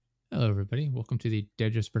Hello, everybody. Welcome to the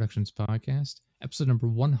Deadjust Productions podcast, episode number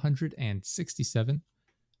 167.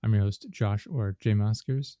 I'm your host, Josh, or J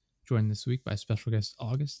Moskers, joined this week by special guest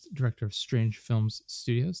August, director of Strange Films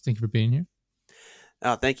Studios. Thank you for being here.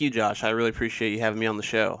 Thank you, Josh. I really appreciate you having me on the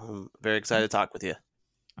show. I'm very excited to talk with you.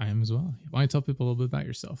 I am as well. Why don't you tell people a little bit about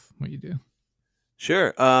yourself, what you do?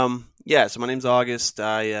 Sure. So my name's August.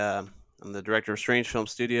 I'm the director of Strange Film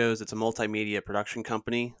Studios. It's a multimedia production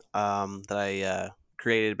company that I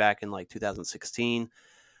created back in 2016.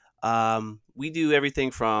 We do everything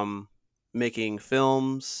from making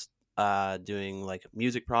films, doing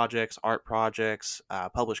music projects, art projects,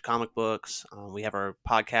 publish comic books. We have our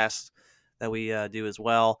podcast that we do as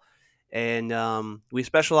well. And we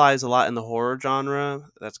specialize a lot in the horror genre.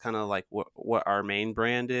 That's kind of like what our main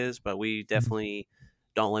brand is, but we definitely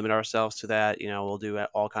don't limit ourselves to that. We'll do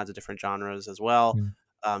all kinds of different genres as well,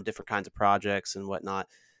 different kinds of projects and whatnot.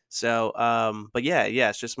 So, but yeah,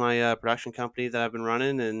 it's just my production company that I've been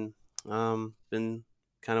running and been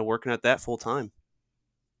kind of working at that full time.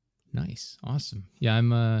 Nice. Awesome. Yeah,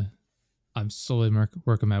 I'm slowly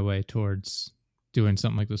working my way towards doing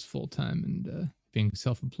something like this full time and being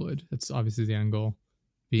self-employed. That's obviously the end goal.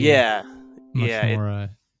 Much more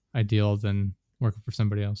ideal than working for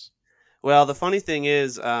somebody else. Well, the funny thing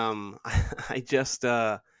is, I just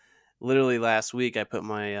literally last week I put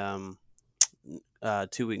my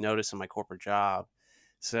 2-week notice in my corporate job,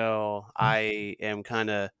 so I am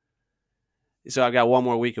so I've got one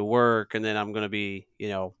more week of work, and then I'm going to be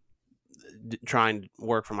trying to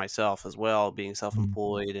work for myself as well, being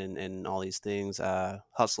self-employed and all these things,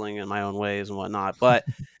 hustling in my own ways and whatnot. But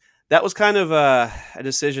that was kind of a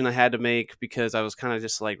decision I had to make because I was kind of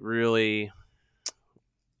just really,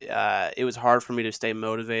 it was hard for me to stay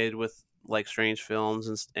motivated with Strange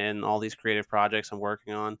Films and all these creative projects I'm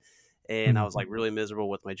working on. And I was really miserable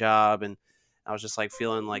with my job. And I was just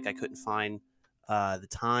feeling like I couldn't find the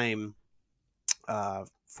time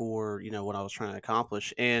for, what I was trying to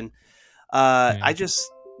accomplish. And I'm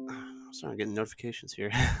sorry, I'm getting notifications here.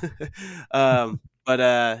 I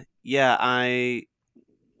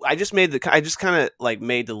just kind of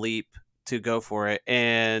made the leap to go for it.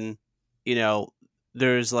 And,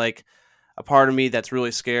 there's a part of me that's really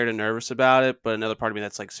scared and nervous about it, but another part of me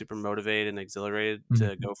that's super motivated and exhilarated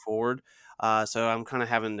to go forward. So I'm kind of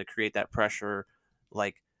having to create that pressure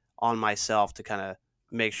on myself to kind of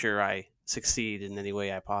make sure I succeed in any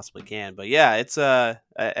way I possibly can. But yeah, it's I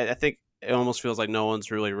think it almost feels like no one's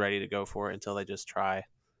really ready to go for it until they just try.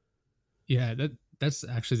 Yeah, that's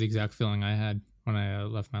actually the exact feeling I had when I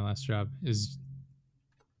left my last job. Is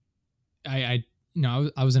I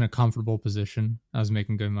was in a comfortable position. I was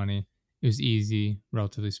making good money. It was easy,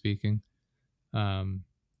 relatively speaking, and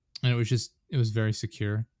it was very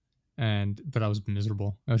secure. But I was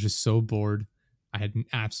miserable. I was just so bored. I had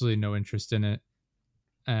absolutely no interest in it,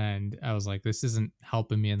 and I was like, this isn't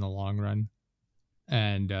helping me in the long run.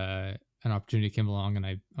 And an opportunity came along, and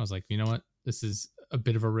I was like, you know what, this is a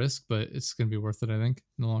bit of a risk, but it's going to be worth it, I think,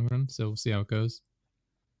 in the long run. So we'll see how it goes.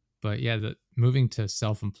 But yeah, moving to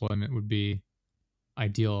self-employment would be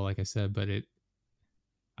ideal, like I said, but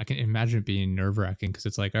I can imagine it being nerve-wracking because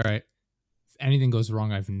it's like, all right, if anything goes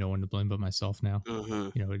wrong, I have no one to blame but myself now.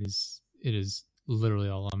 It is literally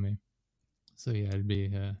all on me. So yeah, it'd be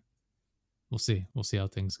we'll see how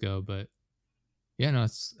things go. But yeah, no,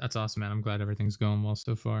 that's awesome, man. I'm glad everything's going well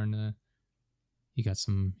so far, and you got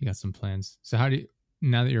some plans. So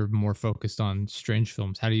now that you're more focused on Strange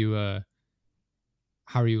Films, how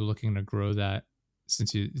are you looking to grow that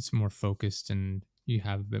since it's more focused and you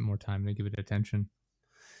have a bit more time to give it attention?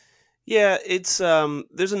 Yeah, it's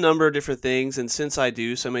there's a number of different things, and since I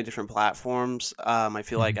do so many different platforms, I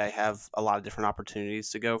feel like I have a lot of different opportunities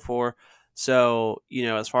to go for. So,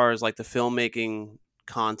 as far as the filmmaking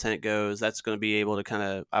content goes, that's going to be able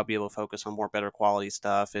to I'll be able to focus on more better quality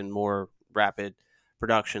stuff and more rapid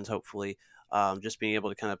productions, hopefully. Just being able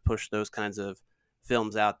to kind of push those kinds of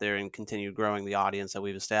films out there and continue growing the audience that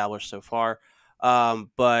we've established so far.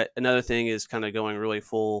 But another thing is kind of going really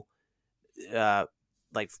full,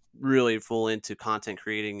 really full into content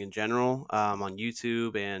creating in general, on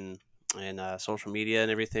YouTube and social media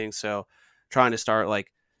and everything. So trying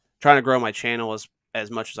to grow my channel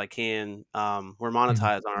as much as I can. We're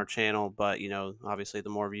monetized on our channel, but obviously the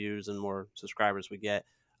more views and more subscribers we get,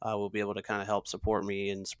 we'll be able to kind of help support me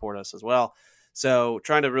and support us as well. So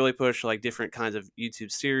trying to really push different kinds of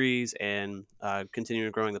YouTube series and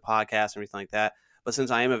continuing growing the podcast and everything like that. But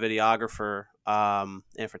since I am a videographer and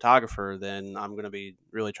photographer, then I'm going to be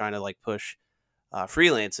really trying to push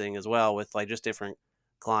freelancing as well with just different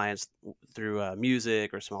clients through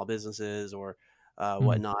music or small businesses or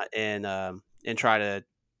whatnot, and try to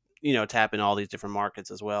tap in all these different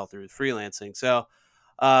markets as well through freelancing. So,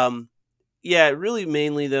 um, yeah, really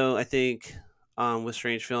mainly though, I think with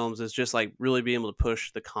Strange Films is just like really being able to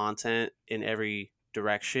push the content in every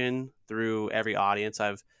direction through every audience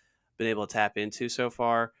I've been able to tap into so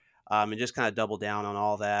far, and just kind of double down on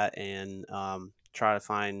all that and try to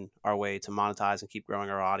find our way to monetize and keep growing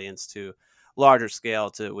our audience to larger scale,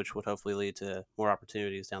 to which would hopefully lead to more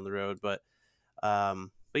opportunities down the road. But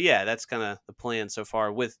yeah, that's kind of the plan so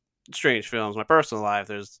far with Strange Films. My personal life,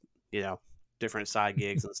 there's you know different side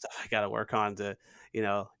gigs and stuff I got to work on to you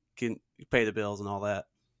know can pay the bills and all that.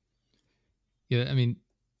 Yeah, I mean,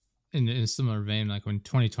 in a similar vein, like when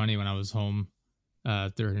 2020, when I was home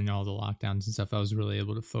during all the lockdowns and stuff, I was really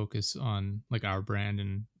able to focus on like our brand,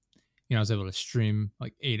 and I was able to stream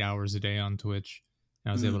like 8 hours a day on Twitch.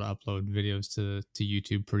 And I was able Mm, to upload videos to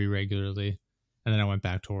YouTube pretty regularly. And then I went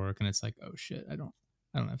back to work, and it's like, oh shit, I don't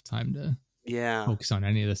have time to yeah. focus on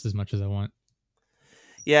any of this as much as I want.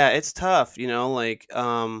 Yeah, it's tough, like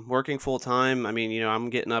working full time. I mean, I'm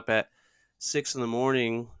getting up at 6 in the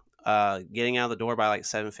morning, getting out of the door by like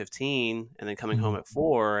 7:15, and then coming home Mhm. at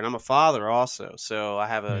 4. And I'm a father also, so I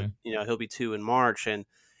have Yeah. he'll be 2 in March, and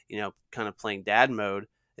kind of playing dad mode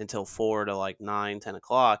until 4 to like 9, 10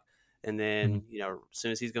 o'clock. And Mhm. then, as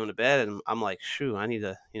soon as he's going to bed, and I'm like, shoo, I need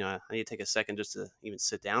to take a second just to even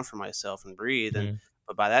sit down for myself and breathe. And Yeah.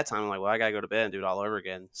 but by that time, I'm like, well, I gotta go to bed and do it all over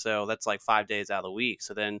again. So that's like 5 days out of the week.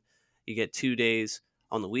 So then you get 2 days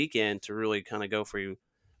on the weekend to really kind of go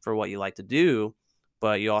for what you like to do.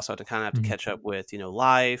 But you also have to Mhm. catch up with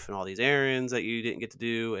life and all these errands that you didn't get to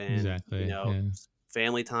do, and Exactly. Yeah.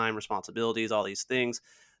 family time, responsibilities, all these things.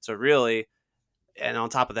 So really, and on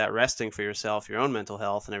top of that, resting for yourself, your own mental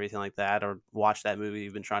health, and everything like that, or watch that movie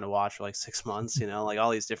you've been trying to watch for like 6 months. Like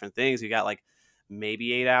all these different things. You got like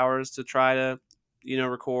maybe 8 hours to try to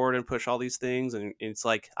record and push all these things, and it's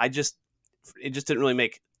like it just didn't really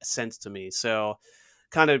make sense to me. So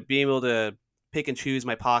kind of being able to pick and choose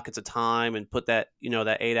my pockets of time and put that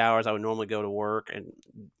that 8 hours I would normally go to work and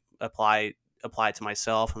apply apply it to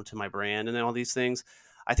myself and to my brand and then all these things.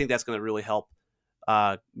 I think that's going to really help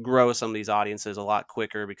grow some of these audiences a lot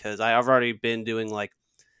quicker, because I've already been doing like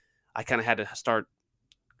I kind of had to start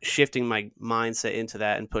shifting my mindset into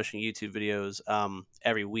that and pushing YouTube videos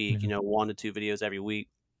every week. Yeah. 1 to 2 videos every week.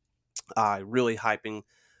 Really hyping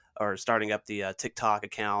or starting up the TikTok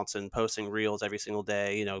accounts and posting reels every single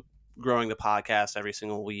day. Growing the podcast every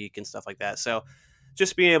single week and stuff like that. So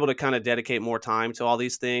just being able to kind of dedicate more time to all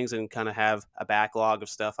these things and kind of have a backlog of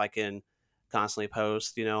stuff I can constantly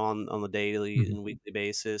post, on the daily Mhm. and weekly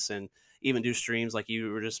basis, and even do streams like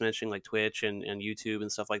you were just mentioning, like Twitch and YouTube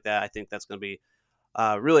and stuff like that. I think that's going to be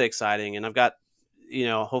really exciting. And I've got,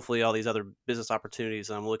 hopefully all these other business opportunities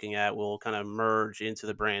that I'm looking at will kind of merge into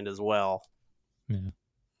the brand as well. Yeah.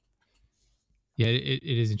 Yeah. It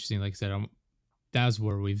is interesting. Like I said, that's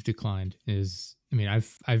where we've declined. Is I mean,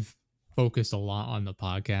 I've focused a lot on the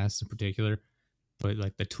podcast in particular, but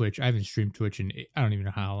like the Twitch, I haven't streamed Twitch in I don't even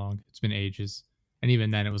know how long. It's been ages. And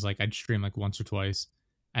even then, it was like I'd stream like once or twice,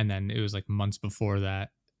 and then it was like months before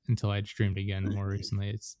that until I'd streamed again more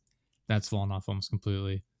recently. That's fallen off almost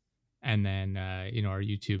completely. And then our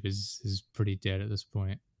YouTube is pretty dead at this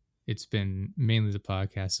point. It's been mainly the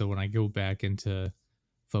podcast. So when I go back into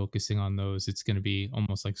focusing on those, it's going to be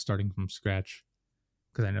almost like starting from scratch,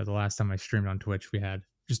 because I know the last time I streamed on Twitch, we had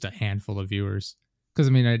just a handful of viewers. Because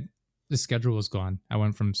I mean, the schedule was gone. I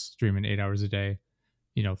went from streaming 8 hours a day,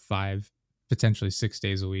 5, potentially 6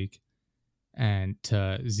 days a week, and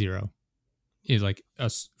to zero. It like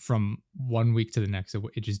us from one week to the next,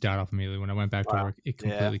 it just died off immediately. When I went back to Wow. work, it Yeah.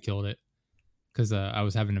 completely killed it, because I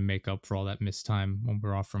was having to make up for all that missed time when we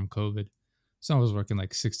were off from COVID. So I was working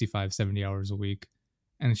like 65, 70 hours a week.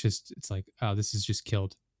 And it's like, oh, this has just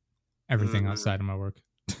killed everything Mhm. outside of my work.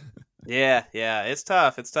 Yeah, yeah, it's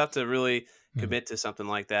tough. It's tough to really Yeah. commit to something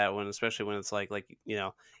like that when, especially when it's like you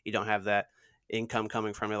don't have that income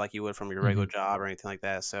coming from it like you would from your Hmm. regular job or anything like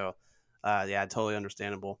that. So, yeah, totally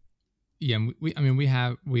understandable. Yeah, and I mean, we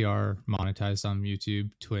are monetized on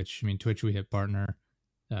YouTube, Twitch. I mean, Twitch we hit partner,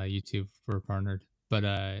 YouTube we're partnered,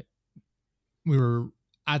 but we were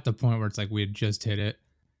at the point where it's like we had just hit it,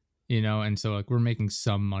 and so like we're making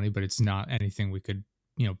some money, but it's not anything we could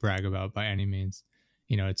brag about by any means.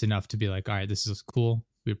 It's enough to be like, all right, this is cool.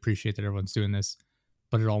 We appreciate that everyone's doing this,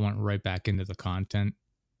 but it all went right back into the content,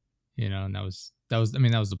 and that was I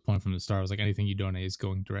mean that was the point from the start. I was like, anything you donate is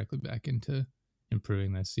going directly back into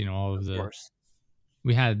improving this. All Of of the course.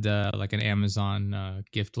 we had like an Amazon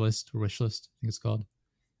gift list or wish list, I think it's called,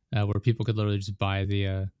 where people could literally just buy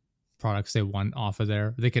the products they want off of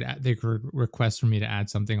there. They could request for me to add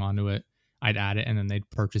something onto it. I'd add it and then they'd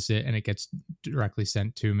purchase it and it gets directly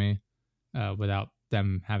sent to me without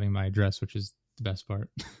them having my address, which is the best part.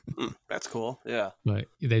 That's cool. Yeah. But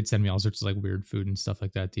they'd send me all sorts of like weird food and stuff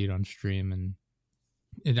like that to eat on stream, and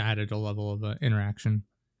it added a level of interaction.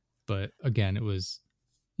 But again, it was,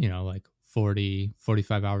 like 40,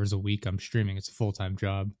 45 hours a week I'm streaming. It's a full-time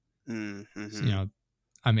job. So, Mm-hmm.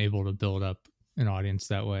 I'm able to build up an audience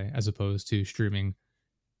that way as opposed to streaming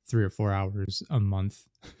 3 or 4 hours a month.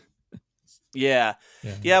 Yeah,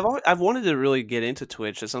 Yeah. yeah. I've wanted to really get into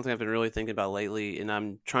Twitch. That's something I've been really thinking about lately, and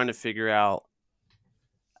I'm trying to figure out.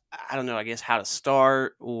 I don't know. I guess how to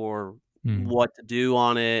start or Mm. what to do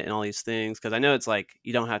on it and all these things because I know it's like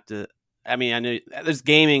you don't have to. I mean, I know there's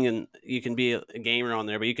gaming and you can be a gamer on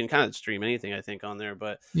there, but you can kind of stream anything I think on there.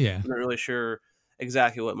 But Yeah. I'm not really sure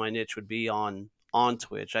exactly what my niche would be on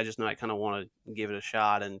Twitch. I just know I kind of want to give it a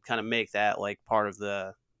shot and kind of make that like part of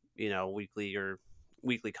the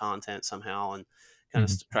weekly content somehow and kind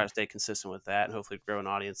of Mhm. try to stay consistent with that and hopefully grow an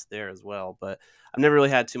audience there as well. But I've never really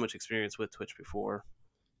had too much experience with Twitch before.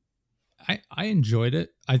 I enjoyed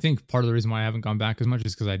it. I think part of the reason why I haven't gone back as much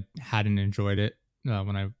is because I hadn't enjoyed it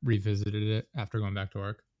when I revisited it after going back to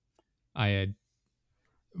work. I had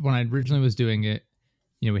when I originally was doing it,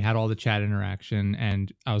 we had all the chat interaction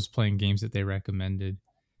and I was playing games that they recommended,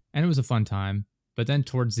 and it was a fun time. But then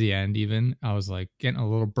towards the end, even I was like getting a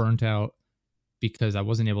little burnt out because I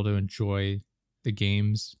wasn't able to enjoy the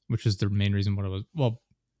games, which is the main reason what I was. Well,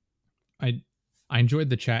 I I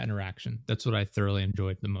enjoyed the chat interaction. That's what I thoroughly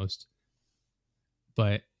enjoyed the most.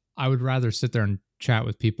 But I would rather sit there and chat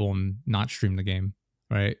with people and not stream the game,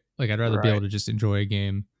 right? Like I'd rather be Right. able to just enjoy a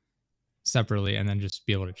game separately and then just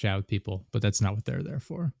be able to chat with people, but that's not what they're there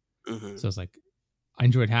for. Hmm. So it's like I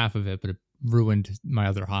enjoyed half of it, but it ruined my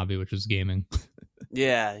other hobby, which was gaming.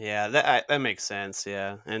 Yeah, yeah, that makes sense.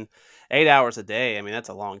 Yeah, and 8 hours a day. I mean, that's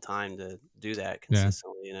a long time to do that Yeah.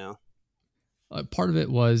 consistently. You know. Part of it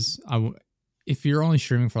was if you're only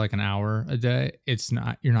streaming for like an hour a day, it's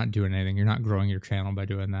not you're not doing anything. You're not growing your channel by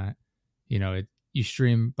doing that. You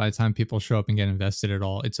stream by the time people show up and get invested at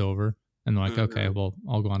all, it's over, and they're like, okay, Hmm. well,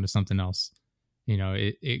 I'll go on to something else.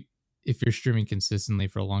 It if you're streaming consistently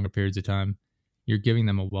for longer periods of time, you're giving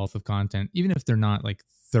them a wealth of content, even if they're not like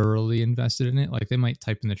thoroughly invested in it. Like they might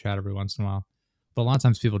type in the chat every once in a while, but a lot of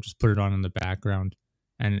times people just put it on in the background,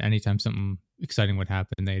 and anytime something exciting would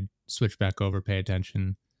happen, they'd switch back over, pay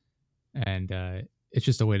attention, and it's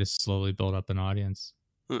just a way to slowly build up an audience.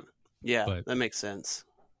 Hmm. Yeah, But that makes sense.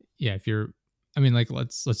 yeah, if you're, I mean, like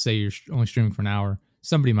let's say you're only streaming for an hour,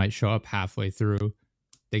 somebody might show up halfway through,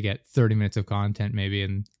 they get 30 minutes of content maybe,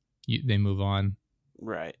 and they move on.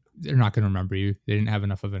 Right. They're not going to remember you. They didn't have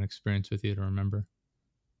enough of an experience with you to remember.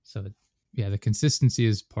 So yeah, the consistency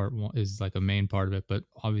is part one, is like a main part of it, but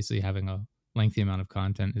obviously having a lengthy amount of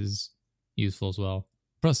content is useful as well.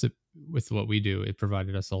 Plus, with what we do, it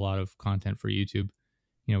provided us a lot of content for YouTube.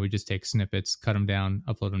 We just take snippets, cut them down,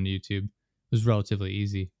 upload them to YouTube. It was relatively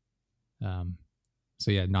easy. Um, so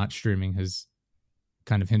yeah, not streaming has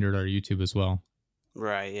kind of hindered our YouTube as well.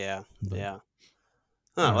 Right. Yeah. But Yeah.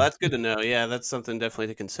 I Oh, don't well, know. that's good to know. Yeah, that's something definitely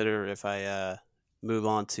to consider if I move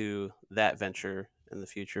on to that venture in the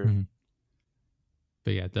future. Mhm.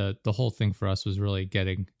 But yeah, the whole thing for us was really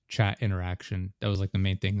getting chat interaction. That was like the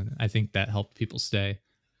main thing. I think that helped people stay.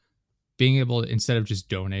 Being able to, instead of just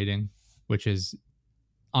donating, which is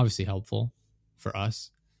obviously helpful for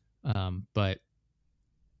us, but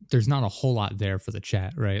there's not a whole lot there for the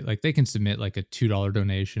chat, right? Like they can submit like a $2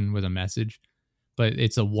 donation with a message, but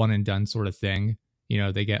it's a one and done sort of thing.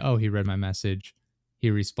 They get, oh, he read my message, he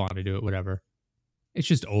responded to it, whatever. It's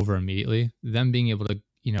just over immediately. Them being able to,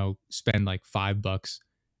 spend like $5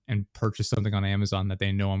 and purchase something on Amazon that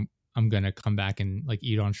they know I'm gonna come back and like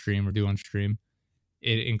eat on stream or do on stream.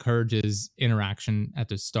 It encourages interaction at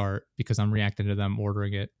the start because I'm reacting to them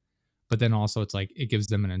ordering it. But then also it's like it gives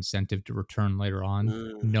them an incentive to return later on,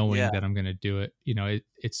 Yeah. knowing that I'm gonna do it.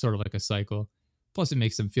 It's sort of like a cycle. Plus it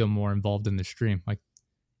makes them feel more involved in the stream. Like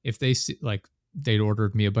if they see like they'd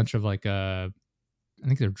ordered me a bunch of like I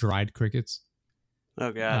think they're dried crickets.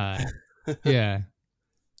 Oh God. Uh yeah,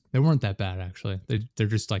 they weren't that bad actually. They're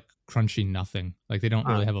just like crunchy nothing. Like they don't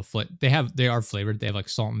Huh. really have a they are flavored. They have like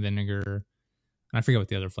salt and vinegar. And I forget what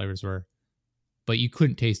the other flavors were, but you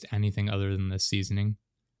couldn't taste anything other than the seasoning.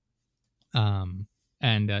 Um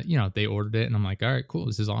and they ordered it and I'm like, all right, cool,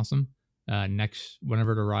 this is awesome. Next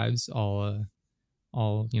whenever it arrives, I'll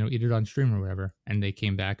eat it on stream or whatever. And they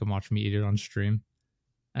came back and watched me eat it on stream,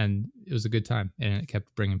 and it was a good time and it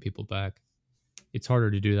kept bringing people back. It's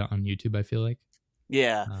harder to do that on YouTube, I feel like.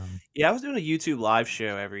 Yeah. Um Yeah. I was doing a YouTube live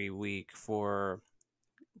show every week for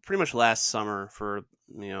pretty much last summer for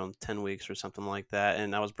 10 weeks or something like that,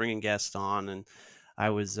 and I was bringing guests on, and I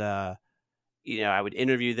was I would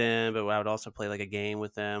interview them, but I would also play like a game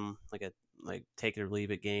with them, like a like take it or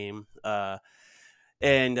leave it game.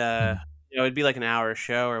 And Mm. It'd be like an hour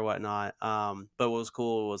show or whatnot. But what was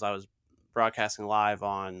cool was I was broadcasting live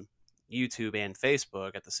on YouTube and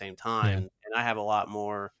Facebook at the same time, Yeah. and I've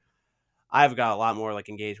got a lot more like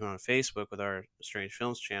engagement on Facebook with our Strange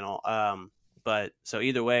Films channel. But so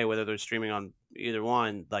either way, whether they're streaming on either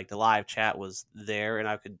one, like the live chat was there, and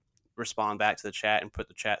I could respond back to the chat and put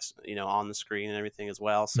the chats, on the screen and everything as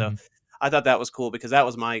well. So Hmm. I thought that was cool because that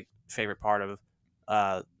was my favorite part of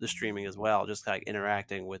the streaming as well, just like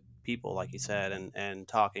interacting with people, like you said, and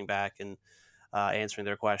talking back and answering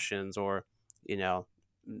their questions, or you know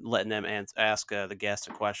letting them ask the guest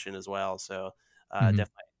a question as well. So Hmm.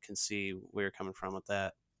 definitely can see where you're coming from with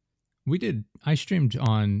that. I streamed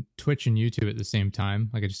on Twitch and YouTube at the same time.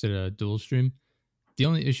 Like I just did a dual stream. The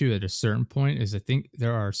only issue at a certain point is I think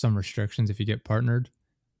there are some restrictions if you get partnered.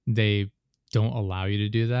 They don't allow you to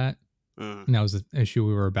do that. Mm. And that was an issue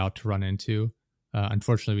we were about to run into.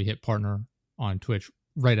 Unfortunately, we hit partner on Twitch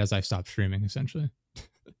right as I stopped streaming, essentially.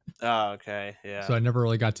 Oh, okay, So yeah, I never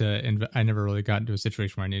really got into a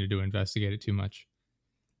situation where I needed to investigate it too much.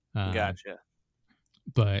 Um, gotcha.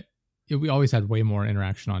 but we always had way more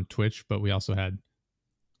interaction on Twitch, but we also had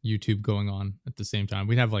YouTube going on at the same time.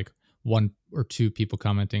 We'd have like one or two people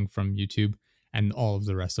commenting from YouTube, and all of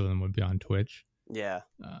the rest of them would be on Twitch. Yeah,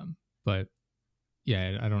 But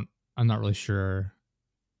yeah, I'm not really sure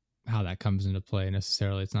how that comes into play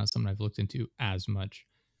necessarily. It's not something I've looked into as much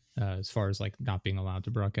as far as like not being allowed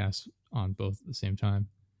to broadcast on both at the same time.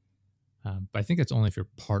 But I think it's only if you're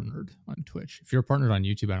partnered on Twitch. If you're partnered on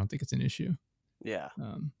YouTube, I don't think it's an issue. yeah,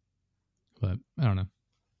 Um, but I don't know.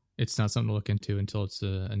 It's not something to look into until it's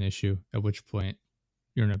an issue. At which point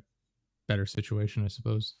you're in a better situation, I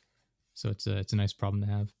suppose. So it's a nice problem to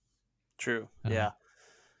have. true. Um, Yeah,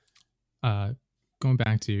 uh, Going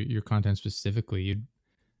back to your content specifically,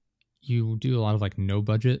 you do a lot of like no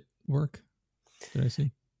budget work. Did I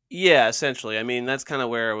see? yeah. Essentially, I mean, that's kind of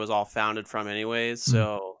where it was all founded from, anyways. Mm,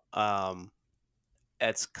 So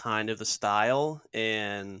that's kind of the style.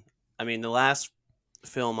 And I mean, the last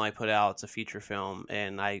film I put out, it's a feature film,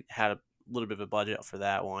 and I had a little bit of a budget for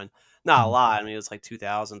that one. Not a mm, lot. I mean, it was like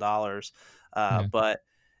 $2,000, yeah. but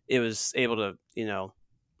it was able to,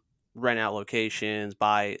 rent out locations,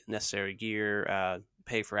 buy necessary gear,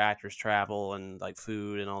 pay for actors' travel and like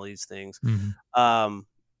food and all these things. Hmm.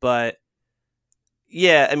 But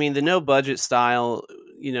yeah, I mean, the no budget style,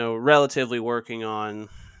 relatively working on,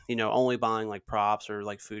 only buying like props or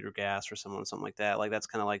like food or gas for someone, something like that. Like that's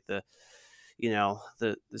kind of like the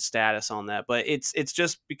status on that. But it's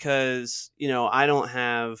just because, I don't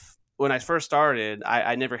have, when I first started,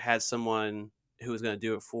 I never had someone who was going to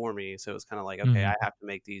do it for me. So it's kind of like, okay, Hmm. I have to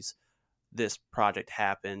make this project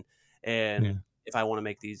happen. Yeah. And if I want to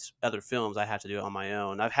make these other films, I have to do it on my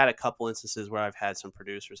own. I've had a couple instances where I've had some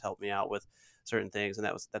producers help me out with certain things, and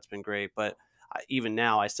that's been great. But even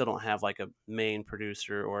now, I still don't have like a main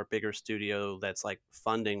producer or a bigger studio that's like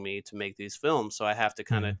funding me to make these films. So I have to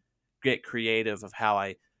kind Yeah. of get creative of how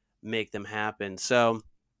I make them happen. So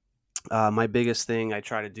my biggest thing I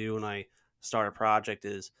try to do when I start a project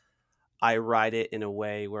is I write it in a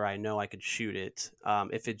way where I know I could shoot it.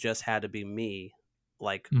 If it just had to be me,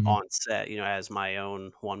 like Hmm. on set, as my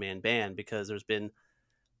own one man band, because there's been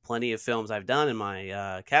plenty of films I've done in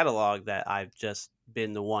my catalog that I've just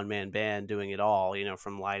been the one man band doing it all,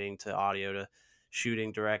 from lighting to audio to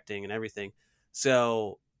shooting, directing, and everything.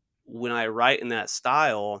 So when I write in that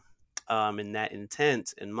style, in that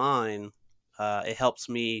intent in mind, it helps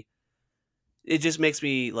me, it just makes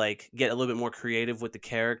me like get a little bit more creative with the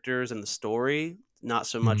characters and the story, not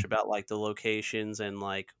so Hmm. much about like the locations and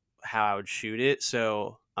like how I would shoot it.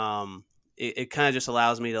 So it kind of just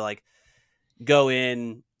allows me to like go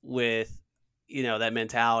in with that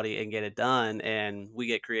mentality and get it done, and we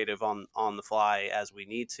get creative on the fly as we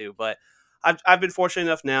need to. But I've been fortunate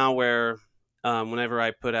enough now where whenever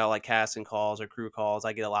I put out like casting calls or crew calls,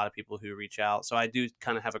 I get a lot of people who reach out, so I do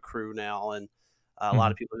kind of have a crew now, and a lot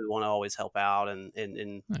Hmm. of people who want to always help out and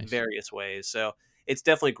in Nice. various ways. So it's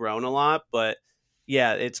definitely grown a lot, but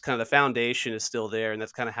yeah, it's kind of the foundation is still there, and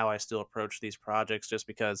that's kind of how I still approach these projects, just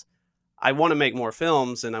because I want to make more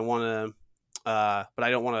films, and I want to but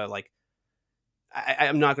I don't want to like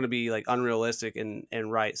I'm not going to be like unrealistic and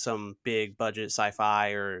write some big budget sci-fi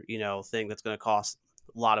or thing that's going to cost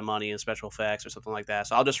a lot of money in special effects or something like that.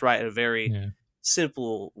 So I'll just write a very Yeah.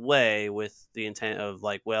 simple way with the intent of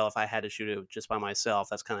like, well, if I had to shoot it just by myself,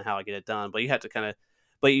 that's kind of how I get it done. But you have to kind of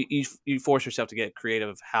but you force yourself to get creative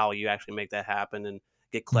of how you actually make that happen and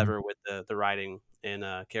get Mhm. clever with the writing and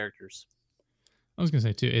characters. I was gonna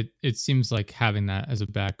say too, it seems like having that as a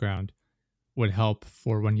background would help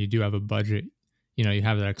for when you do have a budget. You know, you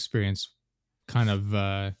have that experience kind of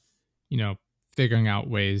you know, figuring out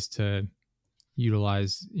ways to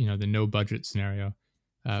utilize, you know, the no budget scenario.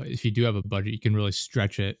 If you do have a budget, you can really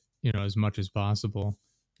stretch it, you know, as much as possible,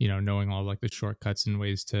 you know, knowing all like the shortcuts and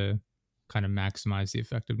ways to kind of maximize the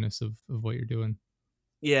effectiveness of what you're doing.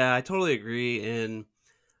 Yeah, I totally agree. And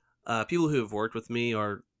people who have worked with me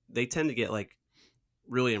are they tend to get like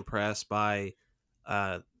really impressed by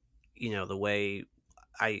uh, the way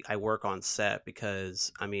I work on set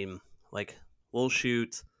because I mean like we'll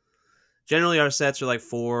shoot generally our sets are like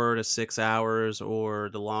 4 to 6 hours or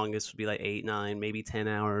the longest would be like 8, 9, maybe 10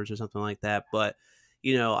 hours or something like that. But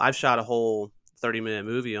I've shot a whole 30-minute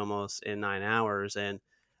movie almost in 9 hours, and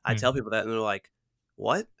I Yeah. tell people that and they're like,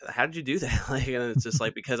 what, how did you do that? Like, and it's just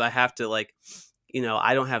like because I have to like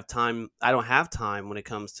I don't have time when it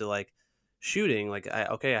comes to like shooting. Like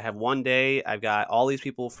I have one day, I've got all these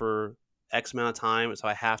people for X amount of time, so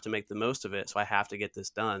I have to make the most of it, so I have to get this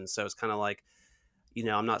done. So it's kind of like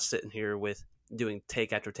I'm not sitting here with doing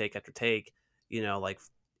take after take after take, like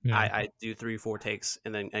Yeah. I do 3 4 takes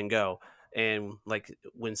and then and go. And like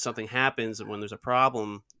when something happens and when there's a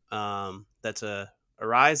problem that's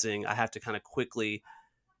arising, I have to kind of quickly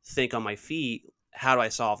think on my feet, how do I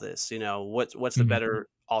solve this? What's the Mhm. better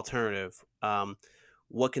alternative?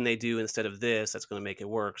 What can they do instead of this that's going to make it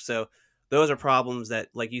work? So those are problems that,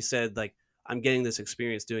 like you said, like I'm getting this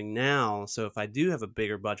experience doing now. So if I do have a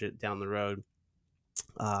bigger budget down the road,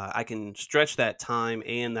 I can stretch that time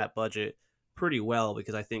and that budget pretty well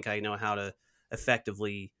because I think I know how to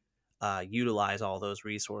effectively utilize all those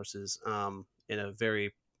resources in a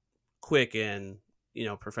very quick and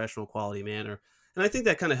professional quality manner. And I think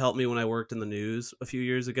that kind of helped me when I worked in the news a few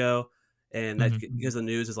years ago. And that Mhm. because the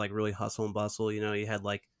news is like really hustle and bustle,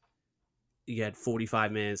 you had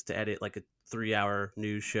 45 minutes to edit like a 3 hour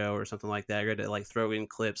news show or something like that. You had to like throw in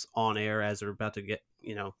clips on air as they're about to get,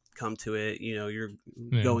 come to it. You're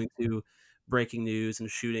Yeah. going to breaking news and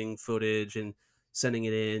shooting footage and sending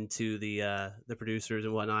it in to the producers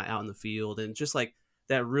and whatnot out in the field. And just like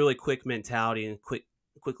that really quick mentality and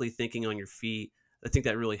quickly thinking on your feet. I think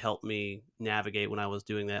that really helped me navigate when I was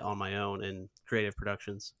doing that on my own in creative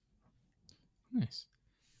productions. Nice.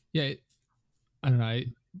 Yeah. I don't know.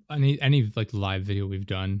 Any like live video we've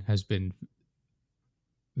done has been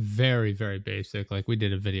very, very basic. Like we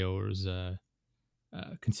did a video where it was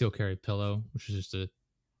conceal carry pillow, which is just a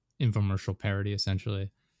infomercial parody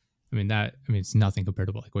essentially. I mean it's nothing compared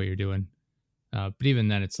to like what you're doing. But even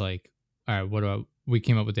then it's like, all right, we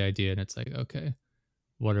came up with the idea and it's like, okay,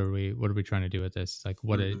 what are we trying to do with this? Like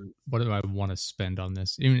Hmm. what do I want to spend on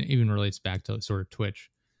this? Even relates back to sort of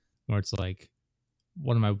Twitch, where it's like,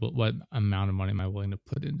 what amount of money am I willing to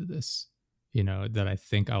put into this? You know, that I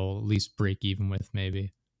think I will at least break even with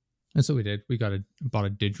maybe. That's what we did. We bought a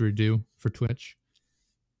didgeridoo for Twitch,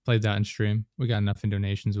 played that in stream. We got enough in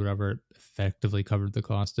donations, whatever, it effectively covered the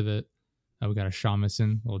cost of it. We got a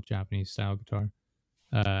shamisen, little Japanese style guitar.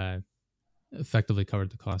 Uh, Effectively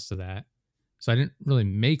covered the cost of that. So I didn't really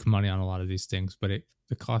make money on a lot of these things, but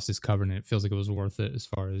the cost is covered and it feels like it was worth it as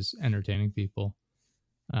far as entertaining people.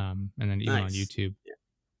 And then even on Nice. YouTube,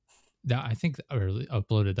 that I think I really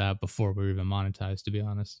uploaded that before we were even monetized, to be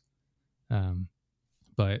honest. Um,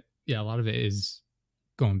 but yeah, a lot of it is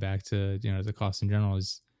going back to, you know, the cost in general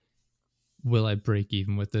is, will I break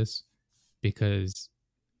even with this? Because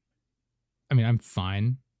I mean, I'm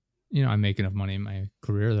fine. You know, I make enough money in my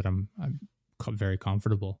career that I'm very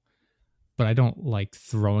comfortable, but I don't like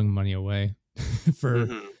throwing money away for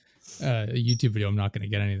Hmm. a YouTube video I'm not going to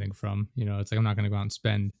get anything from. You know, it's like I'm not going to go out and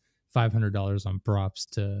spend $500 on props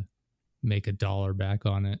to make $1 back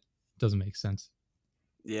on it. Doesn't make sense.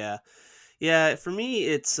 Yeah. Yeah, for me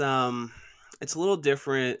it's a little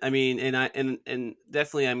different. I mean, and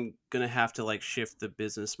definitely I'm going to have to like shift the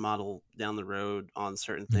business model down the road on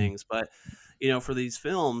certain Mhm. things, but for these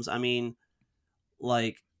films, I mean,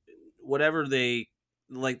 like whatever they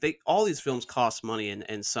they all these films cost money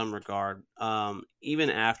in some regard. Even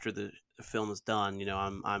after the film is done,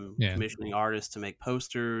 I'm Yeah, commissioning artists to make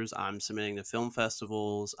posters, I'm submitting to film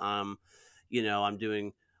festivals, I'm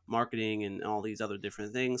doing marketing and all these other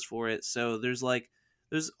different things for it. So there's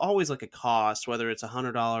always like a cost, whether it's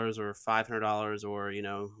 $100 or $500 or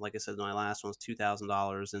like I said, my last one was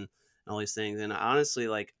 $2,000 and all these things. And honestly,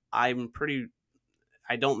 like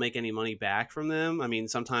I don't make any money back from them. I mean,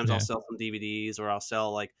 sometimes I'll yeah, sell some DVDs or I'll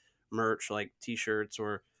sell like merch, like T-shirts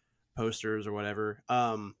or posters or whatever.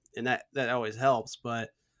 and that always helps. But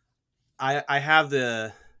I have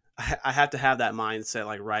the I have to have that mindset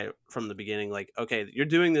like right from the beginning. Like, okay, you're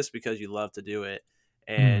doing this because you love to do it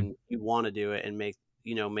Mm-hmm. and you want to do it and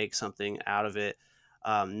make something out of it,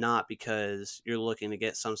 not because you're looking to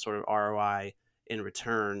get some sort of ROI in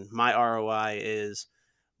return. My ROI is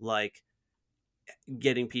like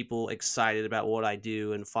getting people excited about what I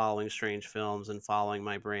do and following Strange Films and following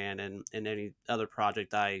my brand and any other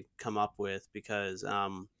project I come up with because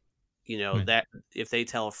Yeah. that if they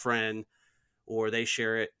tell a friend or they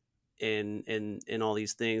share it in all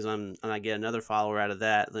these things and I get another follower out of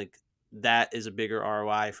that, like that is a bigger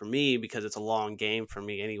ROI for me because it's a long game for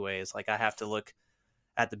me anyways. Like I have to look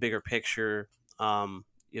at the bigger picture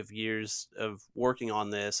of years of working on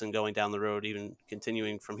this and going down the road, even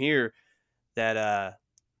continuing from here, that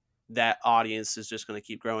that audience is just going to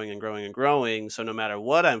keep growing and growing and growing. So no matter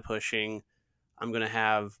what I'm pushing, I'm going to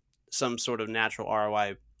have some sort of natural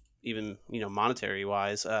ROI, even monetary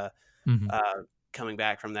wise, Mm-hmm. uh, coming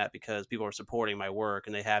back from that because people are supporting my work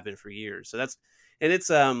and they have been for years. So it's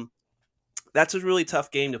that's a really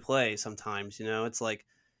tough game to play sometimes. It's like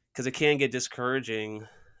because it can get discouraging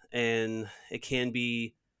and it can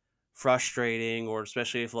be frustrating, or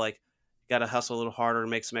especially if like got to hustle a little harder to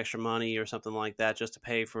make some extra money or something like that just to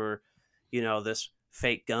pay for this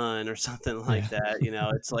fake gun or something Yeah. like that.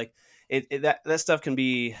 It's like that stuff can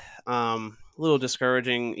be a little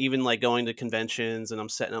discouraging, even like going to conventions and I'm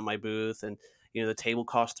setting up my booth and the table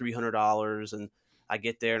costs $300 and I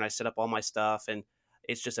get there and I set up all my stuff and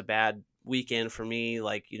it's just a bad weekend for me.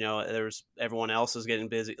 Like, there's everyone else is getting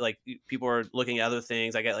busy. Like people are looking at other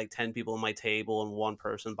things. I got like 10 people on my table and one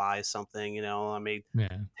person buys something, I made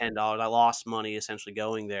Yeah. $10. I lost money essentially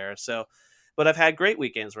going there. So, but I've had great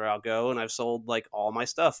weekends where I'll go and I've sold like all my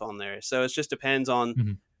stuff on there. So it just depends on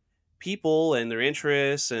Mm-hmm. people and their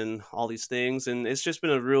interests and all these things. And it's just been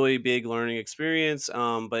a really big learning experience.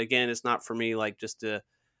 But again, it's not for me like just to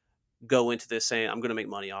go into this saying I'm going to make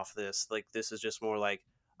money off of this. Like this is just more like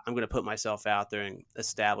I'm going to put myself out there and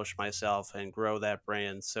establish myself and grow that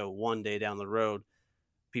brand. So one day down the road,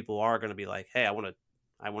 people are going to be like, "Hey, I want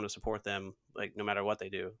to support them like no matter what they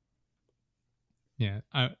do." Yeah.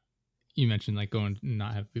 You mentioned like going and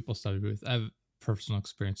not have people study booth. I have personal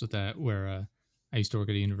experience with that where I used to work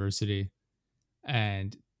at a university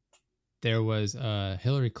and there was a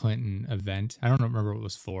Hillary Clinton event. I don't remember what it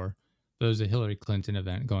was for, but there was a Hillary Clinton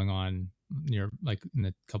event going on near like in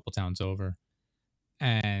a couple towns over.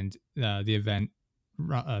 And the event,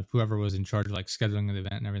 whoever was in charge of like scheduling the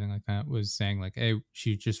event and everything like that was saying like, hey,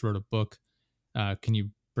 she just wrote a book. Can you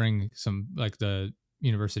bring some like the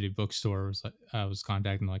university bookstore was like I was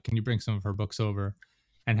contacting like, can you bring some of her books over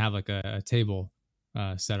and have like a table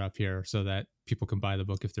set up here so that people can buy the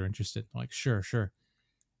book if they're interested? I'm like, sure, sure.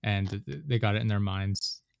 And they got it in their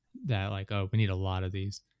minds that like, oh, we need a lot of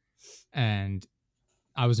these. And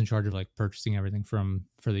I was in charge of like purchasing everything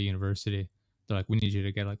for the university. They're like, we need you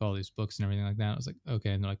to get like all these books and everything like that. I was like,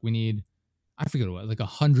 okay. And they're like, we need, I forget what, like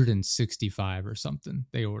 165 or something.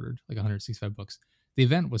 They ordered like 165 books. The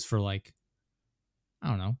event was for like, I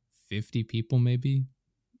don't know, 50 people, maybe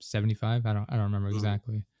 75. I don't remember Mm.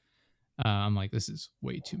 exactly. I'm like, this is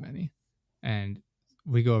way too many. And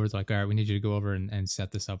we go over to like, all right, we need you to go over and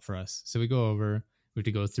set this up for us. So we go over, we have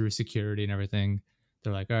to go through security and everything.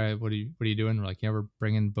 They're like, all right, what are you doing? We're like, yeah, we're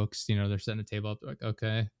bringing books. They're setting a table up. They're like,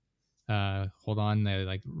 okay, hold on. They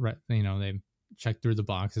like, they checked through the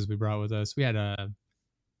boxes we brought with us. We had a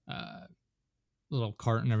little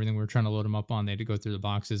cart and everything. We were trying to load them up on. They had to go through the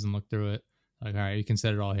boxes and look through it. Like, all right, you can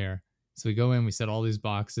set it all here. So we go in, we set all these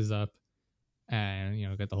boxes up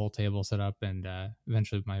and got the whole table set up and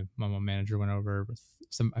eventually my manager went over with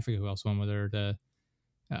some, I forget who else went with her to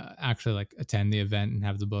actually like attend the event and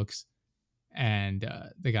have the books, and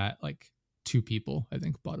they got like two people I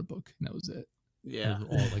think bought a book and that was it out Yeah. of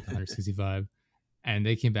all like 165. And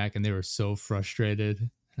they came back and they were so frustrated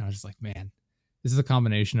and I was just like, man, this is a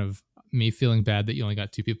combination of me feeling bad that you only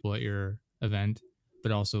got two people at your event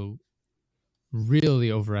but also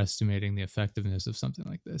really overestimating the effectiveness of something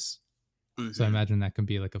like this. So I Hmm. imagine that can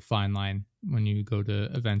be like a fine line when you go to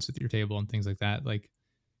events with your table and things like that. Like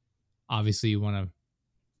obviously you want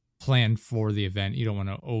to plan for the event. You don't want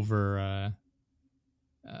to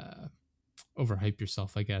uh, overhype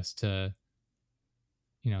yourself, I guess, to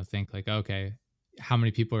think like, okay, how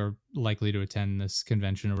many people are likely to attend this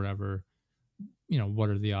convention or whatever. What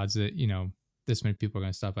are the odds that this many people are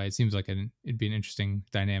going to stop by? It seems like it'd be an interesting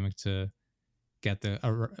dynamic to get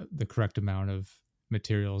the correct amount of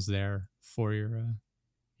materials there for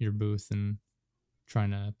your booth and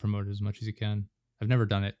trying to promote it as much as you can. I've never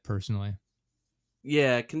done it personally.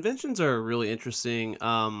 Yeah, conventions are really interesting.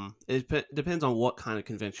 Depends on what kind of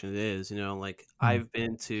convention it is. Like Mm, I've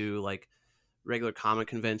been to like regular comic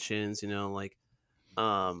conventions. Like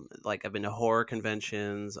I've been to horror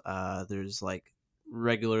conventions. There's like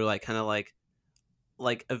regular like kind of like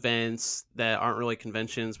events that aren't really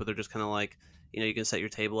conventions, but they're just kind of like you can set your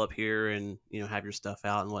table up here and have your stuff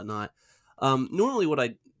out and whatnot. Normally, what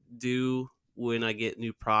I do when I get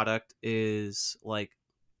new product is like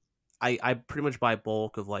I pretty much buy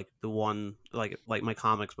bulk of like the one like my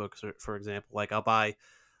comics books for example. Like I'll buy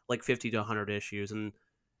like 50 to 100 issues mm,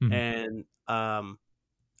 and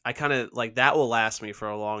I kind of like that will last me for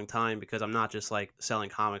a long time because I'm not just like selling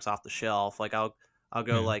comics off the shelf. Like I'll go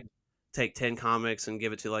yeah. like take 10 comics and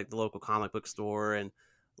give it to like the local comic book store, and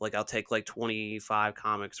like I'll take like 25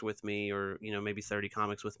 comics with me, or maybe 30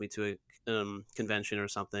 comics with me to a convention or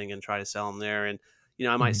something, and try to sell them there. And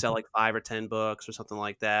I might Mm, sell like 5 or 10 books or something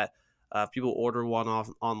like that. If people order one off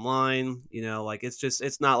online, like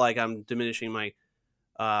it's not like I'm diminishing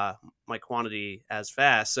uh, my quantity as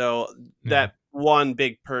fast. So yeah. that one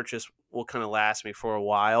big purchase will kind of last me for a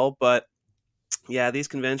while. But yeah, these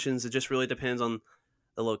conventions, it just really depends on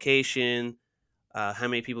the location, how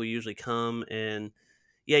many people usually come, and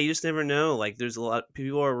yeah, you just never know. Like, there's a lot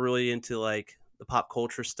people are really into like the pop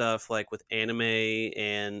culture stuff, like with anime,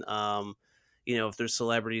 and if there's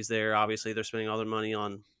celebrities there, obviously they're spending all their money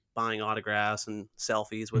on buying autographs and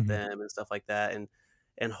selfies with Hmm. them and stuff like that.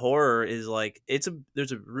 And horror is like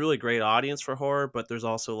there's a really great audience for horror, but there's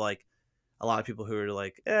also like a lot of people who are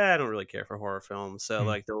like, I don't really care for horror films. So Mm,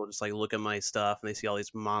 like they'll just like look at my stuff and they see all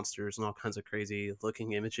these monsters and all kinds of crazy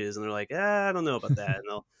looking images and they're like, I don't know about that, and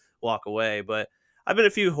they'll walk away. But I've been to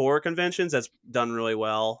a few horror conventions that's done really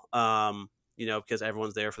well. Because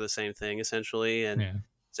everyone's there for the same thing essentially, yeah.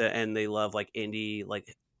 and they love like indie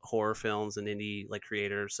like horror films and indie like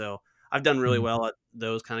creators. So I've done really Mm, well at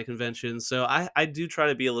those kind of conventions. So I do try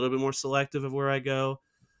to be a little bit more selective of where I go.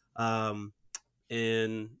 Um,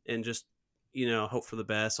 and just hope for the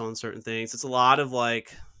best on certain things. It's a lot of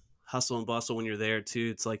like hustle and bustle when you're there too.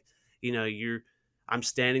 It's like you're I'm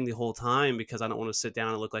standing the whole time because I don't want to sit down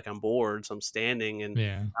and look like I'm bored, so I'm standing, and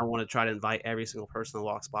yeah. I want to try to invite every single person that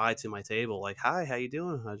walks by to my table, like, hi, how you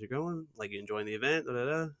doing, how's it going, like, you enjoying the event, da, da,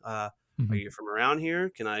 da. Are Hmm. you from around here,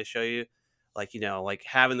 can I show you, like, like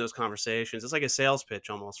having those conversations. It's like a sales pitch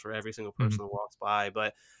almost for every single Hmm. person that walks by,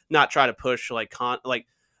 but not try to push like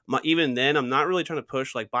even then I'm not really trying to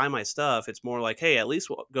push like buy my stuff. It's more like, hey, at least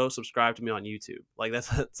go subscribe to me on YouTube. Like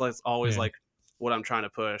that's always Yeah. like what I'm trying to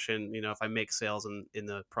push. And if I make sales in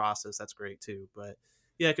the process, that's great too. But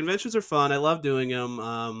yeah, conventions are fun. I love doing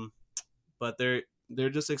them. But they're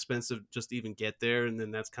just expensive just to even get there. And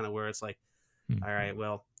then that's kind of where it's like, Mm, all right,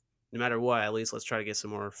 well, no matter what, at least let's try to get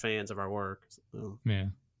some more fans of our work. So, yeah.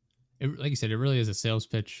 Like you said, it really is a sales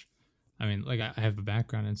pitch. I mean, like I have a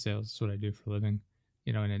background in sales. That's what I do for a living.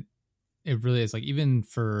 And it really is like even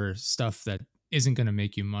for stuff that isn't going to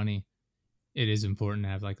make you money, it is important to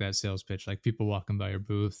have like that sales pitch. Like people walking by your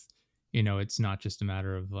booth, it's not just a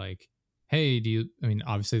matter of like, hey, I mean,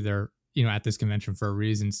 obviously they're, at this convention for a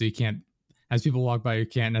reason. So you can't, as people walk by, you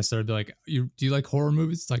can't necessarily be like, do you like horror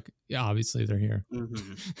movies? It's like, yeah, obviously they're here.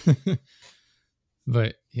 mhm.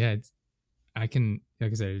 But yeah, I can,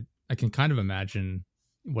 like I said, I can kind of imagine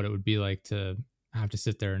what it would be like to have to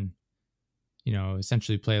sit there and,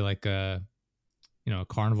 essentially play like a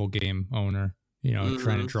carnival game owner,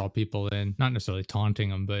 trying to Mhm. draw people in, not necessarily taunting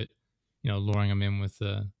them, but, luring them in with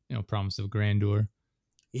the, promise of grandeur,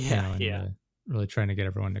 Yeah, and yeah. really trying to get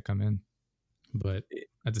everyone to come in. But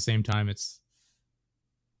at the same time, it's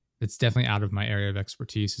definitely out of my area of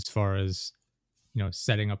expertise as far as,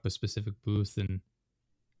 setting up a specific booth and,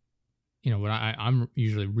 what I'm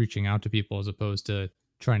usually reaching out to people as opposed to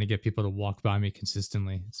trying to get people to walk by me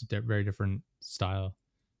consistently. It's a very different style.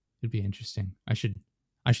 It'd be interesting. I should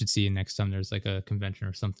see you next time there's like a convention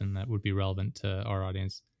or something that would be relevant to our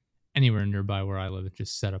audience. Anywhere nearby where I live,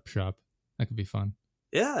 just set up shop. That could be fun.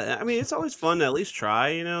 Yeah, I mean, it's always fun to at least try,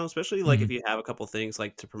 especially like if Hmm. you have a couple things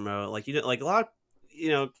like to promote. Like like a lot.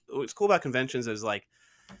 What's cool about conventions is like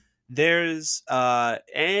there's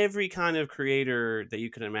every kind of creator that you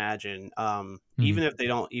can imagine. Hmm. Even if they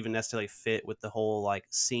don't even necessarily fit with the whole like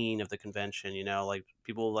scene of the convention. Like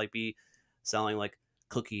people like be selling like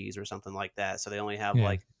cookies or something like that, so they only have Yeah.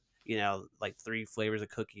 like like 3 flavors of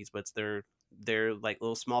cookies, but it's their like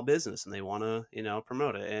little small business and they want to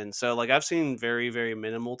promote it. And so like I've seen very very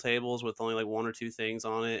minimal tables with only like 1 or 2 things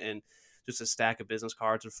on it, and just a stack of business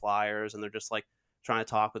cards or flyers, and they're just like trying to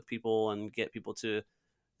talk with people and get people to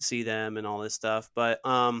see them and all this stuff. But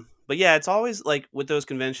yeah, it's always like with those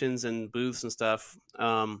conventions and booths and stuff.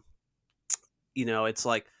 it's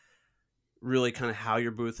like really kind of how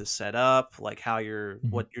your booth is set up, like how Mhm.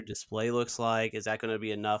 what your display looks like. Is that going to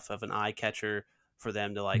be enough of an eye catcher for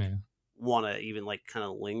them to like Yeah. want to even like kind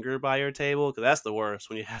of linger by your table? Because that's the worst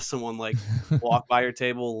when you have someone like walk by your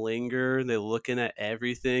table, linger, they're looking at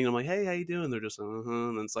everything. I'm like, hey, how you doing? They're just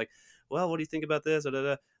and it's like, well, what do you think about this? Da, da,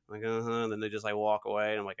 da. I'm like, and then they just like walk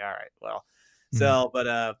away, and I'm like, all right, well. Mhm. So,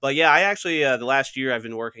 but yeah, I actually the last year I've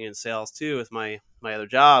been working in sales too with my other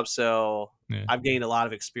job, so Yeah. I've gained a lot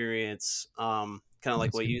of experience, kind of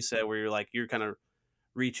like That's what good. you said, where you're kind of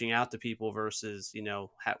reaching out to people versus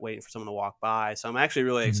waiting for someone to walk by. So I'm actually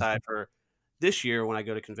really Mhm. excited for this year when I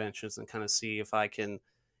go to conventions and kind of see if I can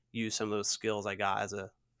use some of those skills I got as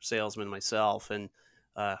a salesman myself, and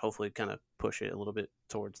hopefully kind of push it a little bit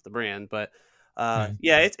towards the brand. But Yeah.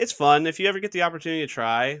 yeah, it's fun if you ever get the opportunity to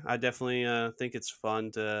try. I definitely think it's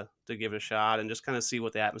fun to give it a shot and just kind of see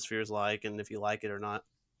what the atmosphere is like and if you like it or not.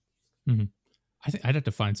 Mhm. I think I'd have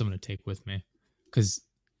to find someone to take with me because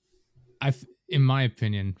in my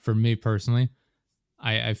opinion, for me personally,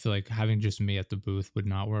 I feel like having just me at the booth would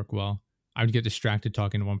not work well. I would get distracted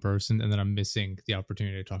talking to one person, and then I'm missing the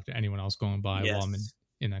opportunity to talk to anyone else going by while I'm Yes.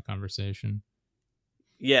 in that conversation.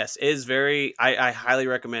 Yes, it is very. I highly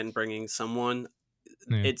recommend bringing someone.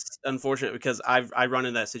 Yeah. It's unfortunate because I run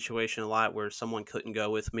in that situation a lot where someone couldn't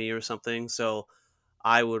go with me or something, so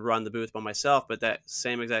I would run the booth by myself. But that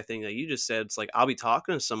same exact thing that you just said, it's like I'll be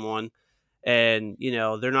talking to someone, and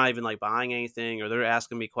they're not even like buying anything, or they're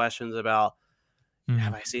asking me questions about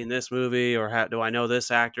have Mhm. I seen this movie or do I know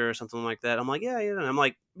this actor or something like that. I'm like, yeah, yeah. And I'm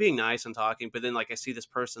like being nice and talking, but then like I see this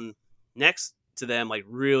person next to them, like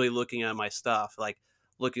really looking at my stuff, like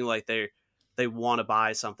looking like they want to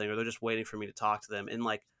buy something or they're just waiting for me to talk to them. And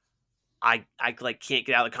like, I like can't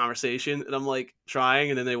get out of the conversation and I'm like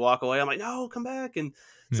trying and then they walk away. I'm like, no, come back. And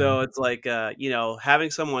Yeah. so it's like,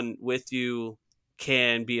 having someone with you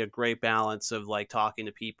can be a great balance of like talking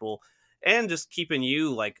to people and just keeping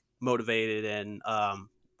you like motivated and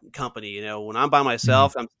company. When I'm by Mhm.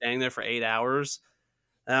 myself, I'm staying there for 8 hours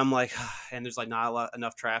and I'm like, and there's like not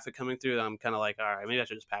enough traffic coming through. I'm kind of like, all right, maybe I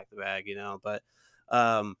should just pack the bag. But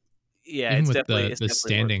um, yeah, Even it's with definitely, the it's the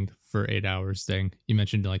definitely worth standing for 8 hours thing, you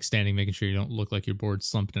mentioned like standing, making sure you don't look like you're bored,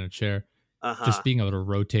 slumped in a chair. it. Uh Just huh. being able to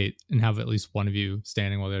rotate and have at least one of you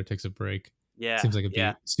standing while the other takes a break Yeah. seems like it'd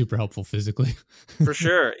Yeah. be super helpful physically. For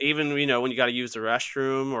sure. Even, when you gotta use the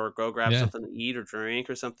restroom or go grab Yeah. something to eat or drink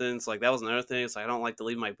or something, it's like that was another thing. It's like I don't like to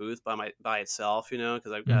leave my booth by itself,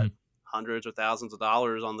 because I've got Mhm. hundreds or thousands of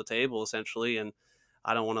dollars on the table essentially, and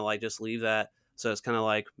I don't want to like just leave that. So it's kind of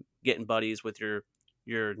like getting buddies with your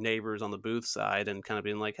neighbors on the booth side and kind of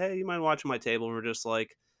being like, hey, you mind watching my table for just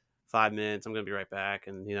like 5 minutes? I'm gonna be right back.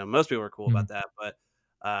 And most people are cool Mhm. about that, but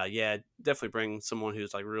yeah, definitely bring someone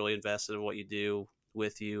who's like really invested in what you do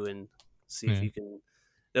with you and see if Yeah. you can.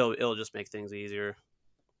 It'll just make things easier.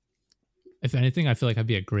 If anything, I feel like I'd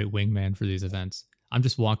be a great wingman for these events. I'm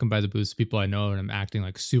just walking by the booths, people I know, and I'm acting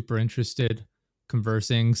like super interested,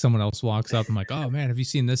 conversing. Someone else walks up. I'm like, oh man, have you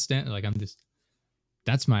seen this stand? Like,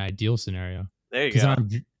 that's my ideal scenario. There you Cause go.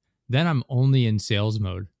 then I'm only in sales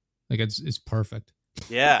mode. Like, it's perfect.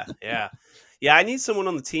 Yeah, yeah, yeah. I need someone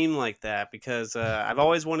on the team like that because I've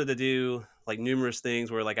always wanted to do like numerous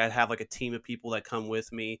things where like I'd have like a team of people that come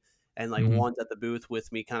with me and like Hmm. one's at the booth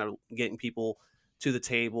with me, kind of getting people to the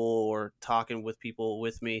table or talking with people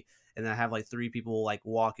with me, and then I have like three people like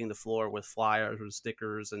walking the floor with flyers or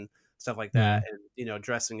stickers and stuff like Yeah. that, and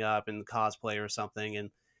dressing up in cosplay or something,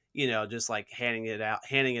 and just like handing it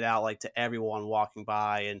out like to everyone walking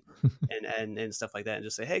by and stuff like that, and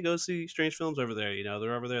just say, "Hey, go see Strange Films over there.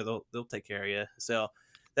 They're over there. They'll take care of you." So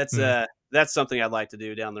that's Yeah. uh that's something I'd like to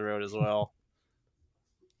do down the road as well.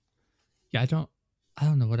 Yeah. I don't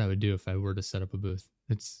know what I would do if I were to set up a booth.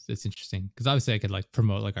 It's interesting because obviously I could like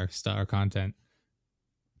promote like our content,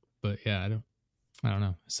 but yeah, I don't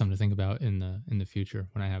know. It's something to think about in the future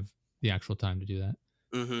when I have the actual time to do that.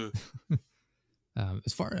 Hmm.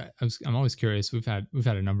 As far I'm always curious. We've had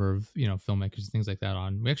a number of filmmakers and things like that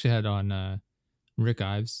on. We actually had on Rick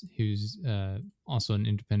Ives, who's also an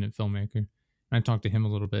independent filmmaker. And I talked to him a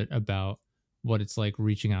little bit about what it's like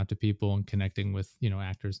reaching out to people and connecting with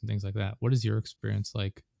actors and things like that. What is your experience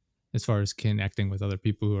like as far as connecting with other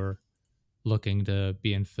people who are looking to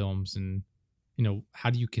be in films, and how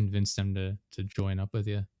do you convince them to join up with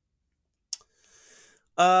you?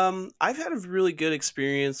 I've had a really good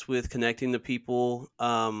experience with connecting to people,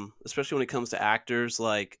 especially when it comes to actors.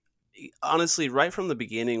 Like, honestly, right from the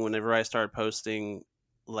beginning, whenever I started posting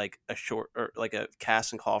like a short or like a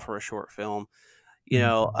casting call for a short film, you Mhm.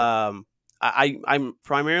 know, um, I'm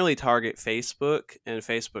primarily target Facebook and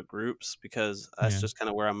Facebook groups because that's Yeah. just kind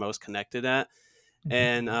of where I'm most connected at. Okay.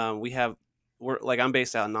 And we're like, I'm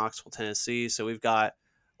based out in Knoxville, Tennessee, so we've got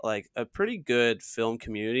like a pretty good film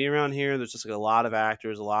community around here. There's just like a lot of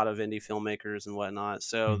actors, a lot of indie filmmakers and whatnot.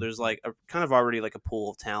 So Mm. there's like a kind of already like a pool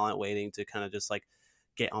of talent waiting to kind of just like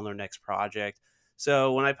get on their next project.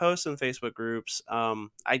 So when I post in Facebook groups,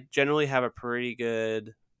 I generally have a pretty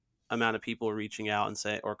good amount of people reaching out and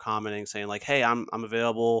say or commenting saying like, "Hey, I'm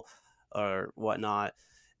available," or whatnot.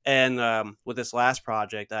 And with this last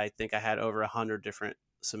project, I think I had over 100 different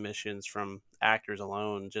submissions from actors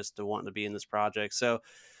alone just to want to be in this project. So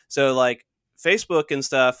like Facebook and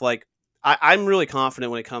stuff, like I'm really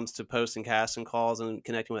confident when it comes to posting casting calls and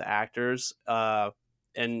connecting with actors.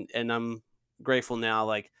 And I'm grateful now,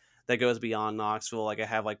 like that goes beyond Knoxville. Like I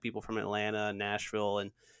have like people from Atlanta and Nashville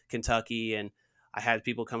and Kentucky, and I had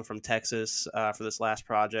people come from Texas for this last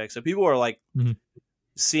project. So people are like Mhm.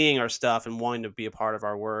 seeing our stuff and wanting to be a part of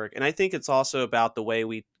our work. And I think it's also about the way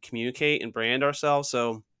we communicate and brand ourselves.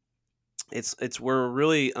 So it's we're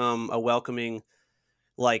really a welcoming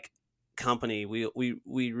like company. We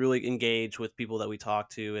really engage with people that we talk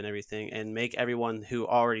to and everything, and make everyone who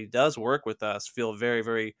already does work with us feel very,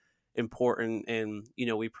 very important. And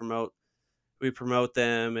we promote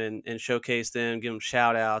them and showcase them, give them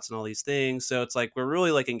shout outs and all these things. So it's like we're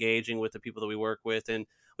really like engaging with the people that we work with, and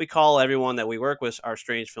we call everyone that we work with our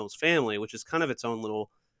Strange Films family, which is kind of its own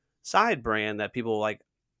little side brand that people like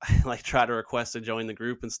like try to request to join the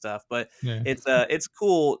group and stuff. But Yeah. it's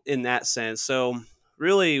cool in that sense. So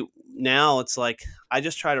really now it's like I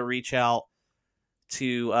just try to reach out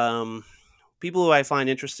to people who I find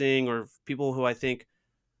interesting or people who I think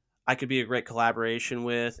I could be a great collaboration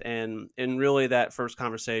with. And really that first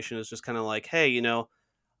conversation is just kind of like, hey,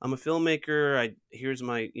 I'm a filmmaker. Here's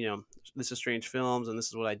my, this is Strange Films and this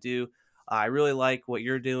is what I do. I really like what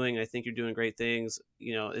you're doing. I think you're doing great things.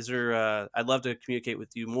 Is there I'd love to communicate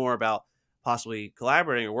with you more about possibly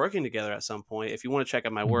collaborating or working together at some point. If you want to check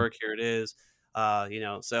out my Mhm. work, here it is.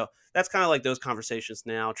 So that's kind of like those conversations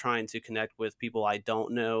now, trying to connect with people I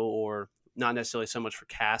don't know, or not necessarily so much for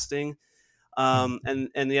casting. Yeah.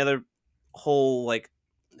 And the other whole like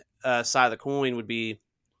side of the coin would be,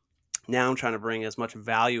 now I'm trying to bring as much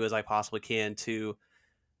value as I possibly can to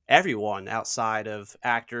everyone outside of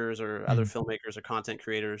actors or other Mhm. filmmakers or content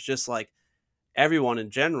creators, just like everyone in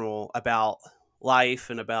general, about life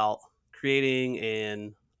and about creating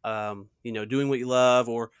and doing what you love,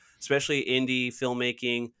 or especially indie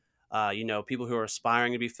filmmaking. People who are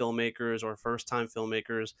aspiring to be filmmakers or first time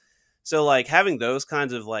filmmakers. So like having those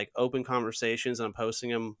kinds of like open conversations, and I'm posting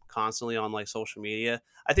them constantly on like social media.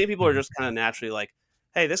 I think people are Yeah. just kind of naturally like,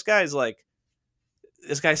 hey, this guy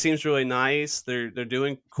seems really nice. They're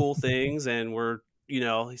doing cool things, and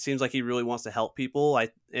he seems like he really wants to help people. I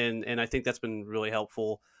think that's been really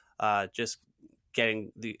helpful. Just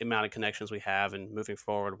getting the amount of connections we have and moving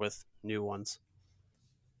forward with new ones.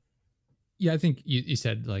 Yeah, I think you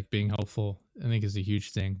said like being helpful, I think is a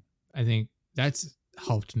huge thing. I think that's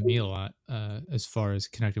helped me a lot as far as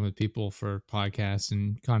connecting with people for podcasts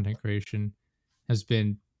and content creation has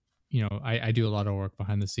been, I do a lot of work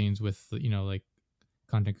behind the scenes with, like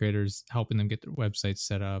content creators, helping them get their websites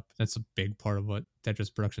set up. That's a big part of what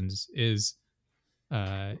Tetris Productions is,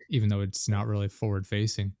 even though it's not really forward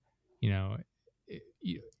facing, you know,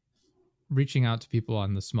 you, reaching out to people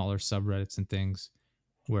on the smaller subreddits and things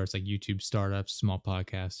where it's like YouTube startups, small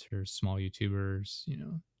podcasters, small YouTubers,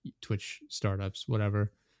 Twitch startups,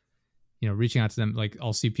 whatever, reaching out to them. Like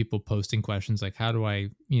I'll see people posting questions like, how do I,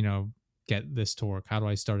 get this to work? How do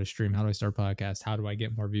I start a stream? How do I start a podcast? How do I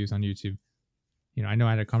get more views on YouTube? I know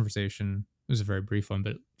I had a conversation, it was a very brief one,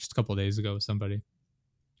 but just a couple of days ago with somebody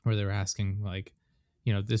where they were asking like,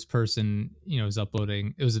 this person, is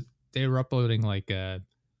uploading, they were uploading like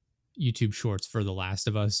YouTube shorts for The Last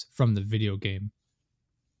of Us from the video game.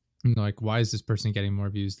 And like, why is this person getting more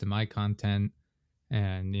views than my content?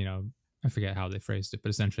 And, I forget how they phrased it, but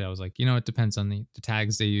essentially I was like, it depends on the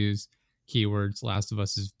tags they use, keywords. Last of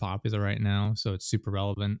Us is popular right now, so it's super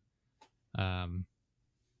relevant. Um,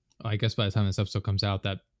 I guess by the time this episode comes out,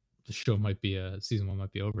 that the show might be season one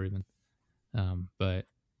might be over even. But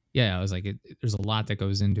yeah, I was like, there's a lot that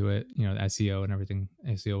goes into it, SEO and everything,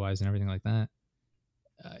 SEO wise and everything like that.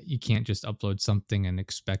 You can't just upload something and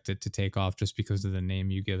expect it to take off just because of the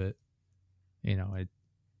name you give it.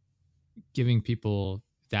 Giving people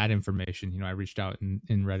that information, I reached out in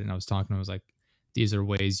Reddit and I was talking, I was like, these are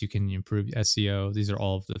ways you can improve SEO. These are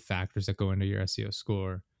all of the factors that go into your SEO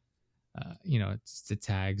score. It's the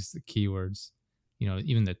tags, the keywords,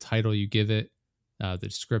 even the title you give it, the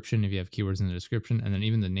description if you have keywords in the description, and then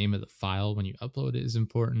even the name of the file when you upload it is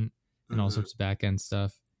important, and all Mm-hmm. sorts of back end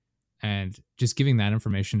stuff. And just giving that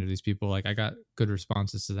information to these people, like I got good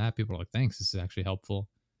responses to that. People are like, "Thanks, this is actually helpful."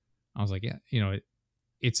 I was like, "Yeah,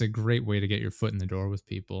 it's a great way to get your foot in the door with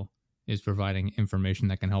people is providing information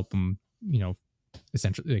that can help them,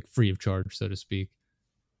 essentially like free of charge, so to speak.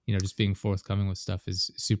 Just being forthcoming with stuff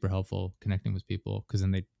is super helpful connecting with people because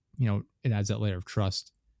then it adds that layer of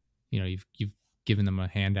trust. You've given them a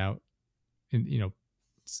handout, and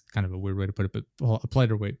it's kind of a weird way to put it, but a polite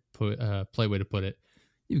way to put it.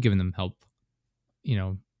 You've given them help,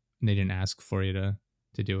 and they didn't ask for you to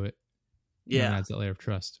do it. It Yeah, adds that layer of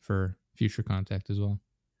trust for future contact as well.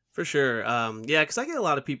 for sure. Yeah, because I get a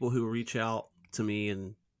lot of people who reach out to me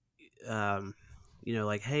and, um,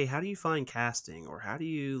 like, hey, how do you find casting, or how do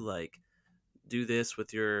you like do this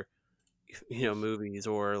with your, movies,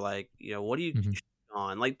 or like, what do you Hmm. shoot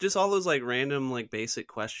on, like just all those like random like basic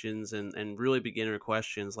questions and really beginner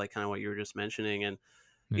questions, like kind of what you were just mentioning. And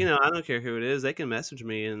Yeah. I don't care who it is. They can message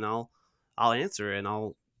me and I'll answer it, and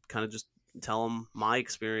I'll kind of just tell them my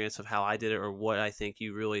experience of how I did it, or what I think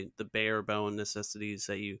you really the bare bone necessities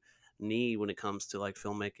that you need when it comes to like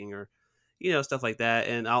filmmaking, or stuff like that.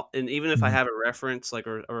 And even if I Hmm. have a reference, like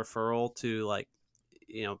a referral to like,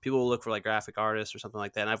 people will look for like graphic artists or something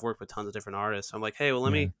like that. And I've worked with tons of different artists. I'm like, hey, well,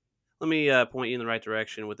 Yeah. let me point you in the right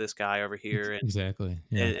direction with this guy over here, Exactly.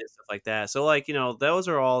 Yeah. and stuff like that. So like, those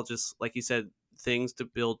are all just like you said, things to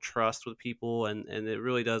build trust with people, and it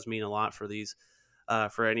really does mean a lot for these,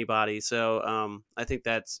 for anybody. So I think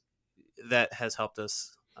that has helped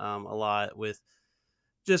us a lot with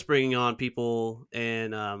just bringing on people,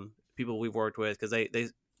 and people we've worked with, because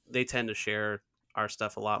they tend to share our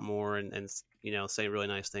stuff a lot more, and say really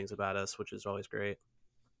nice things about us, which is always great.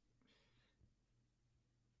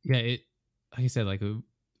 Yeah. Like I said, like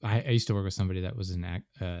I used to work with somebody that was an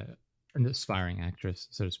aspiring actress,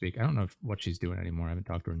 so to speak. I don't know what she's doing anymore. I haven't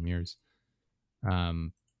talked to her in years.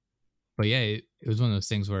 Um, but yeah, it was one of those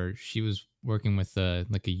things where she was working with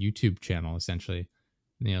like a YouTube channel essentially.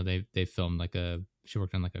 They filmed she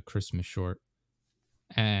worked on like a Christmas short,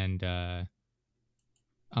 and I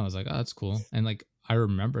was like, oh, that's cool. And like I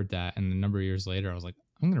remembered that, and a number of years later, I was like,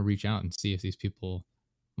 I'm gonna reach out and see if these people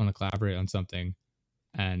want to collaborate on something,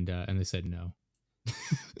 and they said no.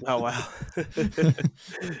 Oh wow.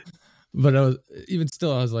 But I was even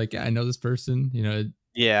still, I was like, yeah, I know this person.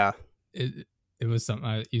 Yeah. It it was something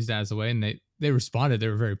I used as a way, and they responded. They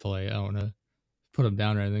were very polite. I don't want to put them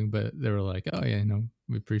down or anything, but they were like, oh yeah,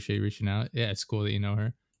 we appreciate you reaching out. Yeah, it's cool that you know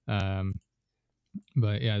her.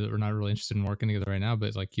 But yeah, we're not really interested in working together right now,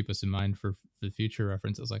 but like keep us in mind for the future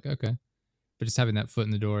reference. I was like, okay. But just having that foot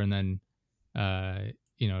in the door, and then I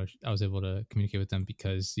was able to communicate with them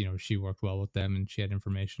because she worked well with them and she had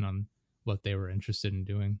information on what they were interested in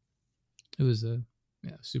doing. It was a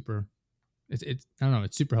yeah, super. It's I don't know,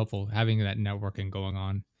 it's super helpful having that networking going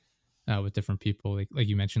on with different people, like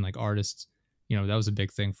you mentioned, like artists. That was a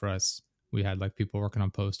big thing for us. We had like people working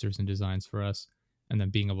on posters and designs for us, and then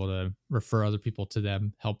being able to refer other people to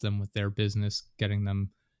them, help them with their business, getting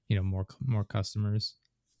them more customers.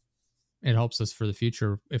 It helps us for the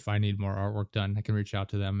future. If I need more artwork done, I can reach out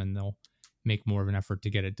to them and they'll make more of an effort to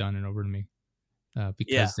get it done and over to me, Yeah.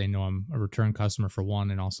 because they know I'm a return customer for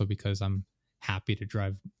one, and also because I'm happy to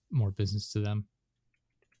drive more business to them.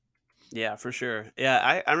 Yeah, for sure.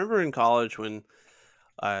 Yeah, I remember in college when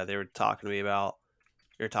they were talking to me about,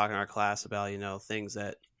 they were talking to our class about, things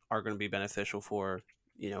that are going to be beneficial for,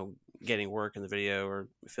 you know, getting work in the video or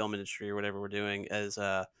film industry or whatever we're doing, as,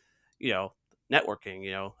 you know, networking.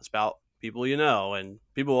 It's about people, and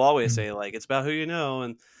people will always Mm, say like, it's about who you know.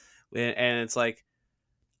 And it's like,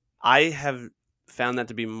 I have found that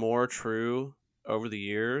to be more true over the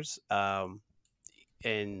years.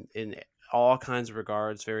 And in all kinds of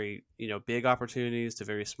regards, very big opportunities to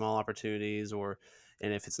very small opportunities, or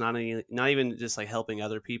and if it's not even just like helping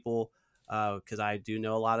other people, because I do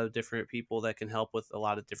know a lot of different people that can help with a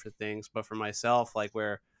lot of different things. But for myself, like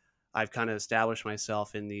where I've kind of established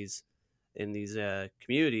myself in these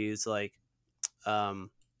communities, like um,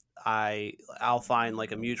 I'll find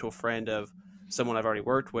like a mutual friend of someone I've already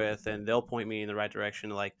worked with, and they'll point me in the right direction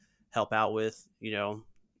to like help out with yeah,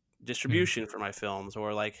 distribution for my films,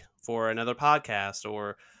 or like for another podcast,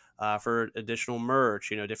 or for additional merch,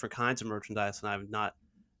 different kinds of merchandise that I've not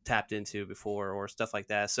tapped into before, or stuff like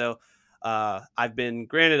that. So I've been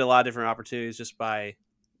granted a lot of different opportunities just by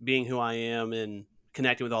being who I am and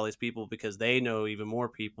connecting with all these people, because they know even more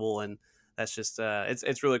people. And that's just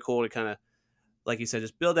it's really cool to kind of, like you said,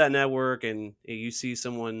 just build that network, and you see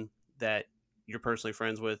someone that you're personally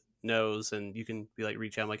friends with knows, and you can be like,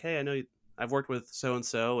 reach out, I'm like, hey, I've worked with so and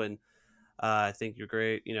so, and I think you're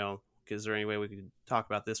great. Is there any way we could talk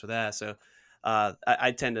about this or that? So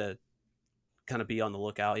I tend to kind of be on the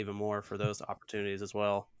lookout even more for those opportunities as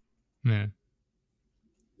well. Yeah.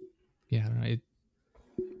 Yeah. I don't know.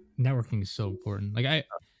 Networking is so important. Like I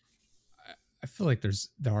feel like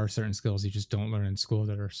there are certain skills you just don't learn in school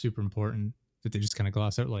that are super important that they just kind of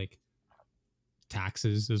gloss out. Like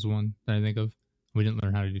taxes is one that I think of. We didn't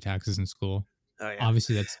learn how to do taxes in school. Oh yeah.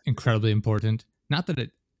 Obviously, that's incredibly important. Not that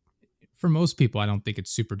it, for most people, I don't think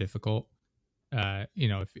it's super difficult.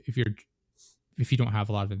 If you don't have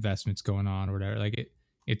a lot of investments going on or whatever, like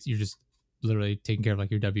it's you're just literally taking care of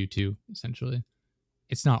like your W-2 essentially.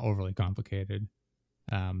 It's not overly complicated,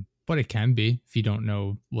 but it can be if you don't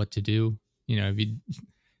know what to do. If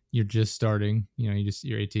you're just starting, you're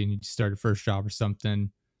 18, you just started first job or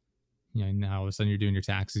something. Now all of a sudden you're doing your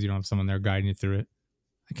taxes. You don't have someone there guiding you through it.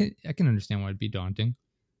 I can understand why it'd be daunting.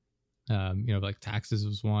 Like taxes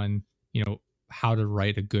was one. How to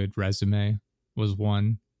write a good resume was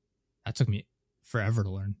one. That took me forever to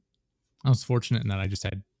learn. I was fortunate in that I just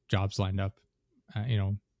had jobs lined up,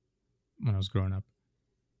 when I was growing up.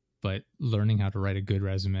 But learning how to write a good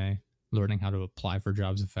resume, learning how to apply for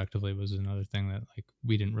jobs effectively was another thing that like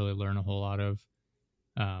we didn't really learn a whole lot of.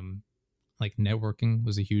 Um, like networking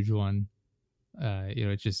was a huge one.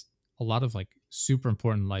 It's just a lot of like super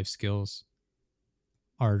important life skills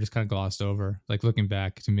are just kind of glossed over. Like looking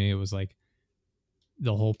back to me, it was like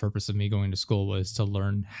the whole purpose of me going to school was to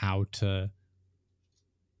learn how to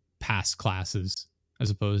pass classes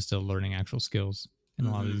as opposed to learning actual skills in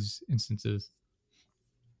a lot of Hmm. these instances.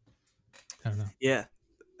 I don't know. Yeah,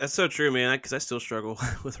 that's so true, man. Because I still struggle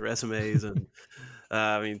with resumes and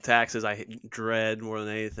I mean taxes. I dread more than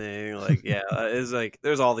anything. Like, yeah, it's like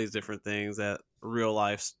there's all these different things that real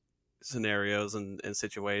life scenarios and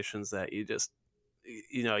situations that you just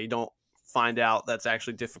you don't find out that's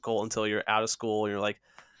actually difficult until you're out of school and you're like,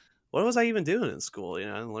 what was I even doing in school?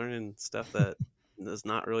 I'm learning stuff that is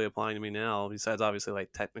not really applying to me now. Besides, obviously,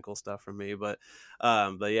 like technical stuff for me, but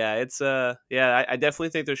yeah, it's yeah, I definitely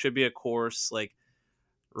think there should be a course like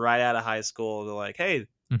right out of high school. To like, hey,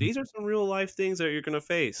 Mhm. these are some real life things that you're gonna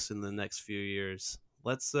face in the next few years.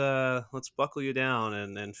 Let's buckle you down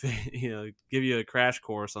and give you a crash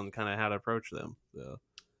course on kind of how to approach them. So.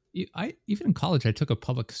 I even in college, I took a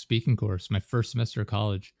public speaking course my first semester of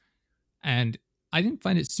college, and I didn't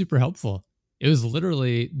find it super helpful. It was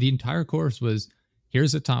literally the entire course was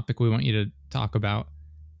here's a topic we want you to talk about.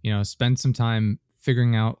 Spend some time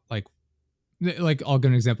figuring out like I'll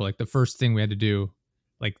give an example. Like the first thing we had to do,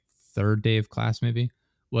 like third day of class maybe,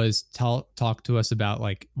 was talk to us about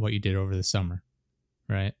like what you did over the summer,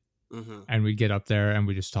 right? Hmm. And we'd get up there and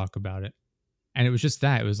we just talk about it. And it was just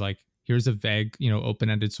that. It was like, here's a vague,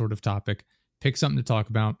 open-ended sort of topic. Pick something to talk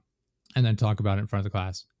about and then talk about it in front of the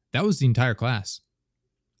class. That was the entire class.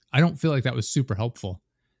 I don't feel like that was super helpful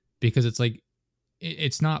because it's like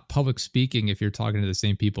it's not public speaking if you're talking to the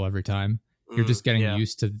same people every time. You're just getting Yeah.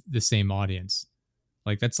 used to the same audience.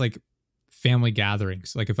 Like that's like family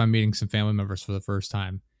gatherings. Like if I'm meeting some family members for the first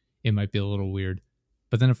time, it might be a little weird.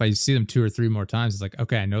 But then if I see them two or three more times, it's like,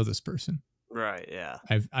 okay, I know this person. Right. Yeah.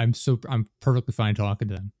 I'm perfectly fine talking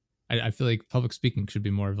to them. I feel like public speaking should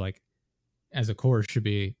be more of like as a course should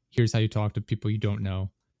be here's how you talk to people you don't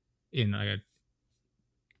know in like a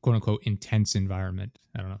quote unquote intense environment.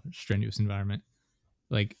 I don't know, strenuous environment.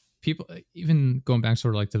 Like people even going back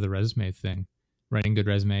sort of like to the resume thing, writing good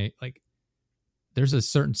resume, like there's a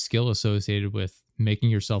certain skill associated with making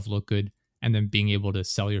yourself look good and then being able to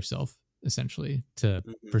sell yourself essentially to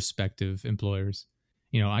Hmm. prospective employers.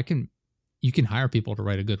 You can hire people to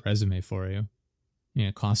write a good resume for you.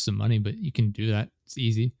 It costs some money, but you can do that. It's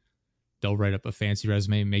easy. They'll write up a fancy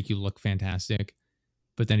resume, make you look fantastic.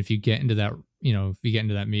 But then if you get into that, if you get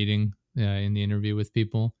into that meeting in the interview with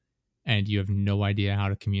people and you have no idea how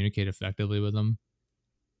to communicate effectively with them,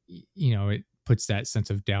 it puts that sense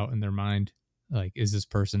of doubt in their mind. Like, is this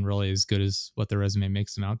person really as good as what their resume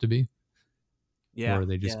makes them out to be? Or Yeah. are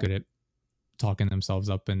they just Yeah. good at talking themselves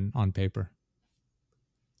up and on paper?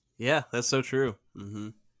 Yeah. That's so true.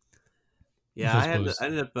 Yeah. So I I suppose,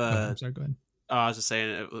 ended up. oh, I'm sorry, go ahead. I was just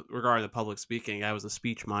saying regarding the public speaking. I was a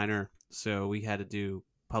speech minor, so we had to do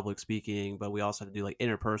public speaking, but we also had to do like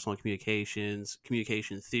interpersonal communications,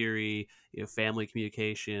 communication theory, family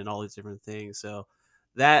communication, all these different things. So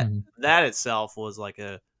that Mhm. that itself was like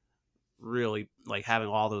a really like having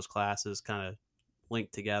all those classes kind of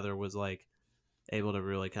linked together was like able to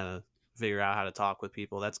really kind of figure out how to talk with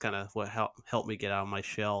people. That's kind of what helped me get out of my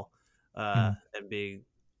shell Mhm. and be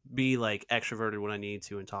like extroverted when I need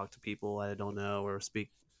to and talk to people I don't know or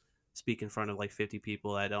speak. speak in front of like 50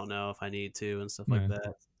 people I don't know if I need to and stuff like Yeah.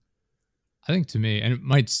 that. I think to me, and it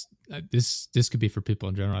might this could be for people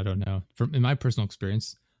in general. I don't know. From in my personal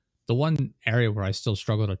experience, the one area where I still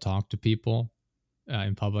struggle to talk to people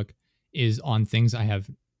in public is on things I have,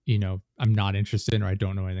 I'm not interested in or I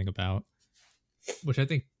don't know anything about. Which I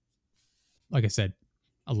think, like I said,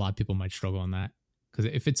 a lot of people might struggle on that because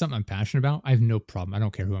if it's something I'm passionate about, I have no problem. I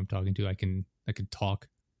don't care who I'm talking to. I can talk.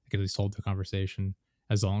 I can at least hold the conversation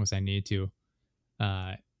as long as I need to.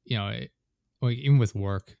 Uh, you know, it, like even with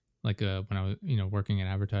work, like when I was working in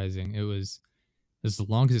advertising, it was as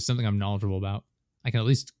long as it's something I'm knowledgeable about, I can at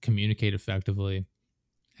least communicate effectively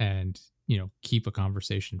and keep a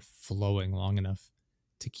conversation flowing long enough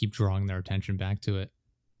to keep drawing their attention back to it.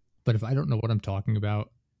 But if I don't know what I'm talking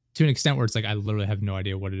about, to an extent where it's like I literally have no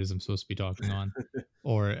idea what it is I'm supposed to be talking on,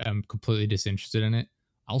 or I'm completely disinterested in it,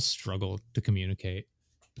 I'll struggle to communicate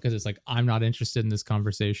because it's like I'm not interested in this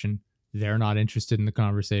conversation. They're not interested in the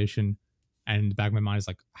conversation. And in the back of my mind is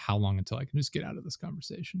like, how long until I can just get out of this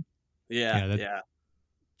conversation? Yeah, That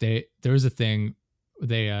yeah. there was a thing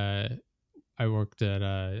they I worked at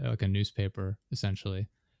like a newspaper essentially,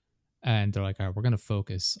 and they're like, all right, we're gonna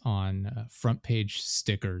focus on front page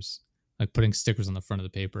stickers, like putting stickers on the front of the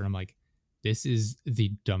paper. And I'm like, this is the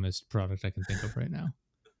dumbest product I can think of right now.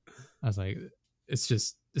 I was like, this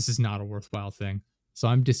is not a worthwhile thing. So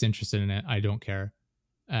I'm disinterested in it. I don't care.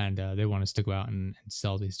 And they want us to go out and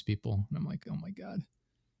sell these to people. And I'm like, oh my God.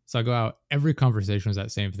 So I go out, every conversation was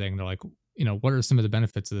that same thing. They're like, what are some of the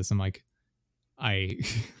benefits of this? I'm like, I,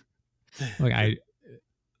 like,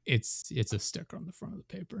 it's a sticker on the front of the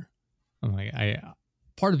paper. I'm like,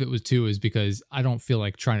 part of it was too, is because I don't feel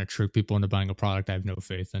like trying to trick people into buying a product I have no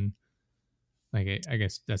faith in. Like, I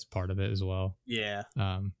guess that's part of it as well. Yeah.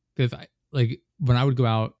 Because I like when I would go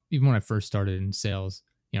out, even when I first started in sales,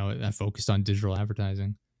 I focused on digital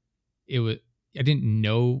advertising. It was I didn't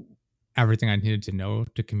know everything I needed to know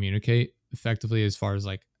to communicate effectively as far as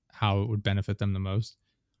like how it would benefit them the most.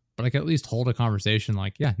 But I could at least hold a conversation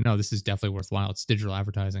like, yeah, no, this is definitely worthwhile. It's digital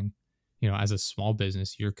advertising. As a small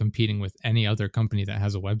business, you're competing with any other company that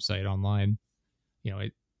has a website online.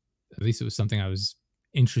 At least it was something I was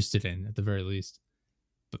interested in at the very least.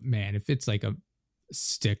 But man, if it's like a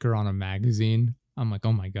sticker on a magazine, I'm like,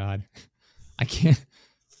 oh my God, I can't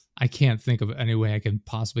I can't think of any way I can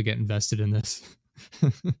possibly get invested in this.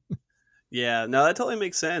 Yeah, no, that totally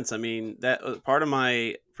makes sense. I mean, that part of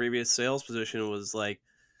my previous sales position was like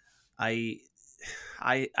I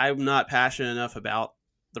I'm not passionate enough about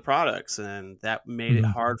the products, and that made it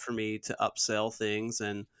Mhm. hard for me to upsell things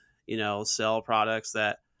and sell products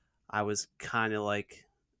that I was kind of like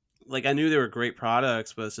I knew they were great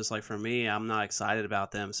products, but it's just like for me, I'm not excited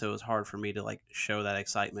about them, so it was hard for me to like show that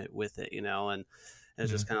excitement with it, and it's Yeah.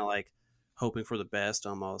 just kind of like hoping for the best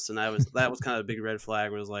almost, and that was kind of a big red flag.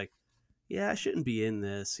 Where it was like, yeah, I shouldn't be in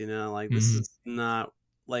this, like this Mhm. is not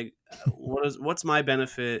like what's my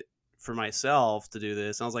benefit for myself to do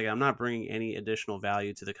this? And I was like, I'm not bringing any additional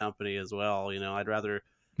value to the company as well. I'd rather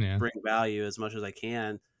Yeah. bring value as much as I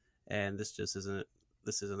can, and this isn't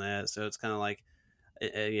it. So it's kind of like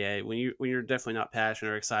yeah, when you're definitely not passionate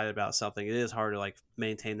or excited about something, it is hard to like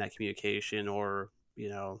maintain that communication or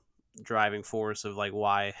driving force of like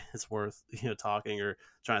why it's worth talking or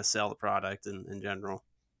trying to sell the product in general.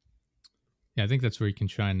 Yeah, I think that's where you can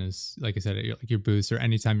shine is like I said, like your booths or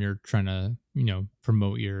anytime you're trying to,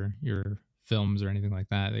 promote your films or anything like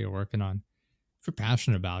that you're working on. If you're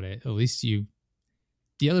passionate about it, at least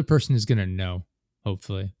the other person is gonna know,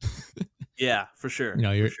 hopefully. Yeah, for sure, for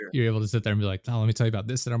You're sure. you're able to sit there and be like, oh, let me tell you about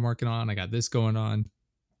this that I'm working on. I got this going on.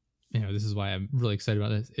 This is why I'm really excited about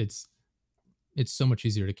this. It's so much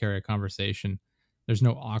easier to carry a conversation. There's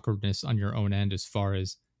no awkwardness on your own end as far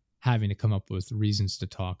as having to come up with reasons to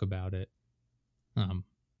talk about it. Um,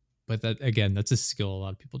 but that again, that's a skill a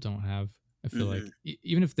lot of people don't have. I feel Hmm. like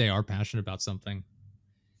even if they are passionate about something,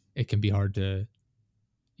 it can be hard to,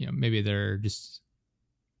 maybe they're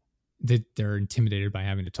intimidated by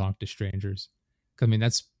having to talk to strangers. 'Cause, I mean,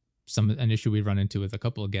 that's an issue we run into with a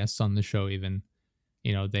couple of guests on the show. Even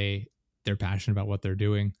they're passionate about what they're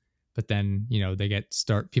doing, but then they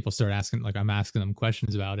people start asking, like I'm asking them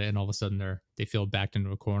questions about it, and all of a sudden they feel backed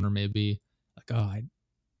into a corner. Maybe like, oh,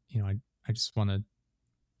 I just want to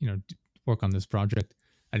work on this project.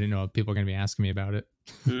 I didn't know people are going to be asking me about it.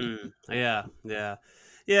 Mm, yeah, yeah,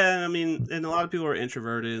 yeah. And I mean, and a lot of people are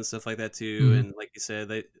introverted and stuff like that too. Hmm. And like you said,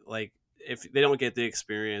 they like if they don't get the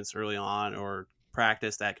experience early on or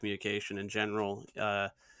practice that communication in general,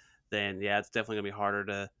 then yeah, it's definitely gonna be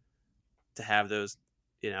harder to have those,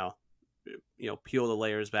 you know, peel the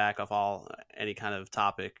layers back of all any kind of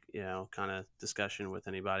topic, kind of discussion with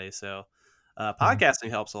anybody. So Yeah, podcasting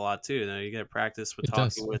helps a lot too. You get to practice with it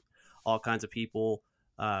talking does. with all kinds of people,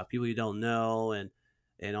 people you don't know, and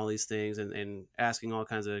all these things, and asking all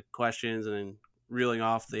kinds of questions, and then reeling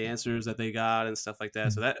off the answers that they got and stuff like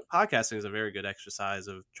that. So Mm. that podcasting is a very good exercise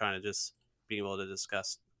of trying to just being able to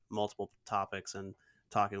discuss multiple topics and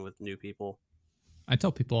talking with new people. I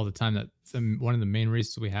tell people all the time that one of the main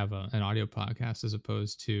reasons we have an audio podcast as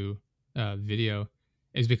opposed to video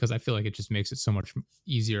is because I feel like it just makes it so much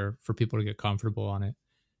easier for people to get comfortable on it.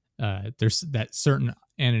 There's that certain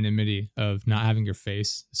anonymity of not having your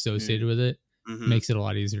face associated with it Mm-hmm. makes it a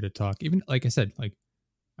lot easier to talk. Even like I said, like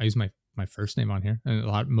I use my first name on here,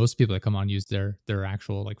 and most people that come on use their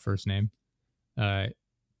actual like first name. Uh,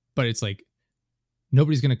 but it's like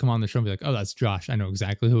nobody's gonna come on the show and be like, "Oh, that's Josh. I know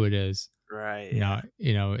exactly who it is." Right. Yeah.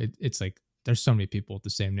 Now, it's like there's so many people with the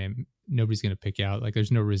same name. Nobody's gonna pick you out. Like,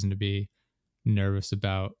 there's no reason to be nervous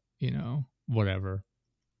about whatever.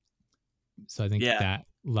 So I think Yeah. that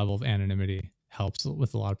level of anonymity helps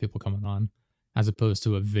with a lot of people coming on, as opposed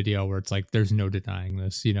to a video where it's like there's no denying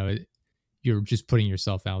this. You're just putting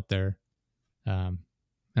yourself out there. Um,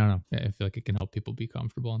 I don't know. I feel like it can help people be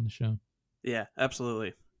comfortable on the show. Yeah.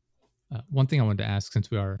 Absolutely. One thing I wanted to ask,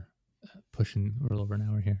 since we are pushing a little over an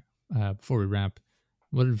hour here, before we wrap,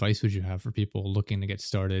 what advice would you have for people looking to get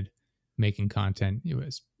started making content?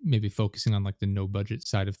 Maybe focusing on like the no budget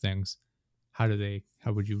side of things. How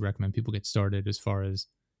would you recommend people get started as far as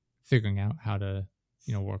figuring out how to,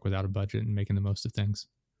 work without a budget and making the most of things?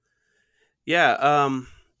 Yeah.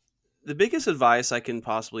 The biggest advice I can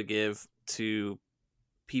possibly give to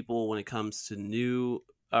people when it comes to new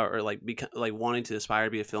or like like wanting to aspire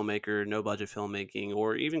to be a filmmaker, no budget filmmaking,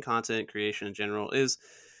 or even content creation in general is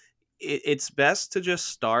it's best to just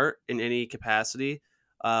start in any capacity.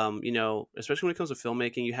 Especially when it comes to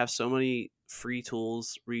filmmaking, you have so many free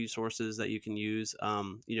tools, resources that you can use.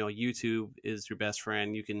 YouTube is your best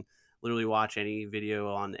friend. You can literally watch any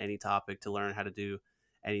video on any topic to learn how to do Mm.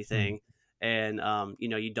 anything. And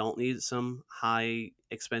you don't need some high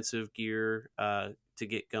expensive gear to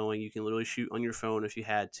get going. You can literally shoot on your phone if you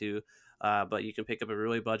had to, but you can pick up a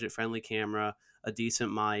really budget friendly camera, a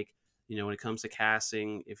decent mic. When it comes to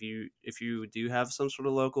casting, if you do have some sort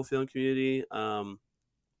of local film community,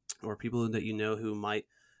 or people that who might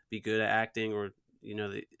be good at acting, or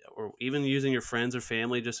or even using your friends or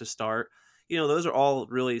family just to start, those are all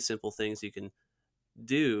really simple things you can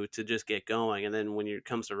do to just get going. And then when it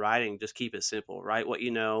comes to writing, just keep it simple. Write what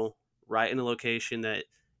you know, write in a location that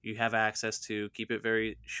you have access to, keep it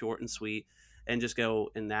very short and sweet, and just go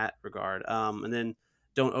in that regard. And then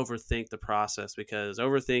don't overthink the process, because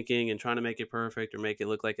overthinking and trying to make it perfect or make it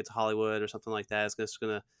look like it's Hollywood or something like that is just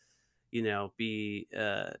going to, be,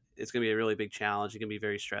 it's going to be a really big challenge. It can be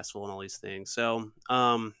very stressful and all these things. So,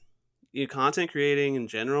 content creating in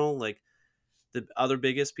general, like, the other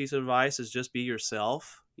biggest piece of advice is just be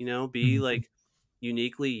yourself, be Mhm. like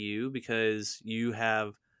uniquely you, because you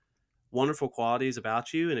have wonderful qualities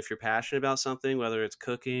about you. And if you're passionate about something, whether it's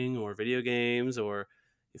cooking or video games or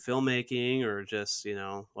filmmaking or just,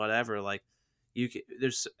 whatever, like, you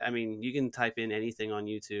can type in anything on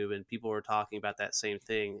YouTube and people are talking about that same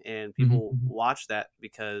thing. And Mhm. people Mhm. watch that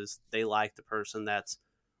because they like the person that's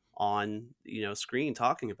on, screen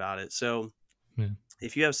talking about it. So, Yeah.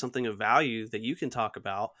 if you have something of value that you can talk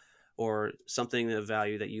about, or something of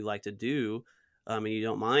value that you like to do, and you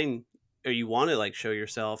don't mind, or you want to like show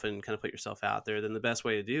yourself and kind of put yourself out there, then the best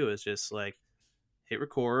way to do is just like hit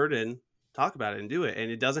record and talk about it and do it. And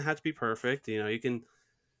it doesn't have to be perfect. You can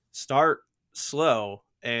start slow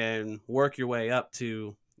and work your way up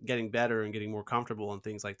to getting better and getting more comfortable and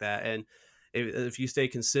things like that. And if you stay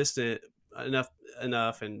consistent enough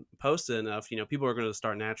and post it enough, people are going to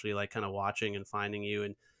start naturally like kind of watching and finding you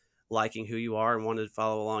and liking who you are and wanting to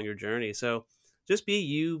follow along your journey. So just be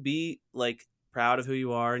you, be like proud of who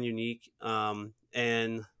you are and unique,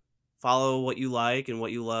 and follow what you like and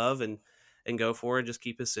what you love, and go for it. Just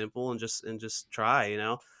keep it simple, and just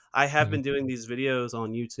try. I have Yeah. been doing these videos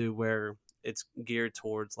on YouTube where it's geared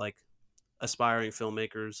towards like aspiring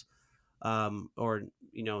filmmakers, or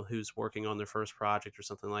who's working on their first project or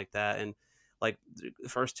something like that. And like the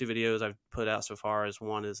first two videos I've put out so far is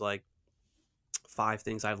one is like 5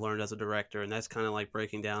 things I've learned as a director, and that's kind of like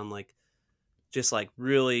breaking down like just like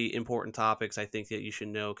really important topics I think that you should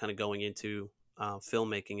know kind of going into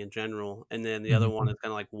filmmaking in general. And then the other one Mhm. is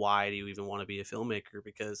kind of like, why do you even want to be a filmmaker?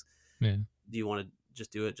 Because Yeah. do you want to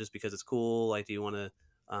just do it just because it's cool? Like, do you want to,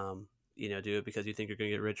 do it because you think you're going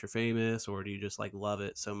to get rich or famous, or do you just like love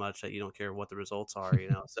it so much that you don't care what the results are?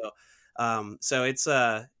 So it's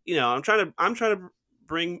I'm trying to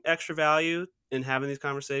bring extra value in having these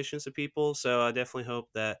conversations to people. So I definitely hope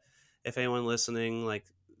that if anyone listening, like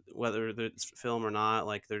whether it's film or not,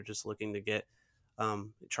 like they're just looking to get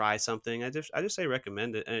try something, I just say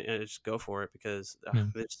recommend it and just go for it because Yeah.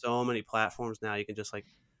 there's so many platforms now. You can just like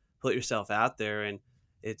put yourself out there, and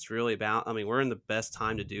it's really about. I mean, we're in the best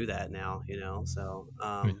time to do that now, you know. So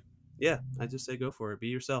Yeah. yeah, I just say go for it. Be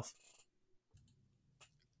yourself.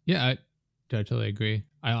 Yeah, I totally agree.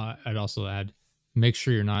 I'd also add, make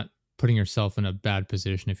sure you're not putting yourself in a bad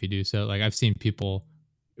position if you do so. Like I've seen people,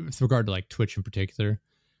 with regard to like Twitch in particular,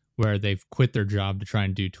 where they've quit their job to try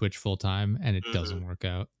and do Twitch full time, and it Hmm. doesn't work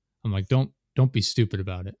out. I'm like, don't be stupid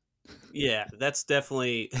about it. Yeah, that's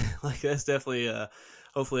definitely that's definitely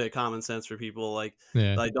hopefully a common sense for people.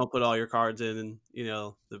 Yeah. Like don't put all your cards in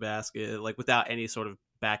the basket like without any sort of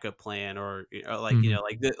backup plan or like Hmm.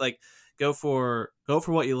 like go for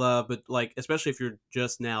what you love, but like especially if you're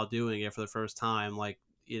just now doing it for the first time, like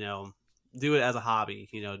you know do it as a hobby.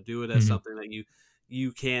 Do it as Hmm. something that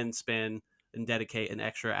you can spend and dedicate an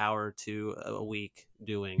extra hour to a week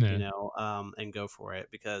doing. Yeah. And go for it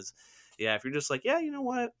because yeah, if you're just like, yeah, you know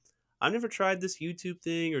what, I've never tried this YouTube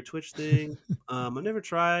thing or Twitch thing. I've never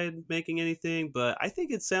tried making anything, but I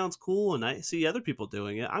think it sounds cool, and I see other people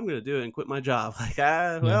doing it. I'm gonna do it and quit my job. Like,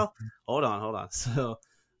 Yeah. well, hold on. So,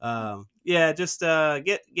 yeah, just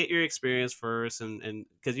get your experience first, and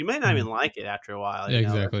because you may not Hmm. even like it after a while. Yeah.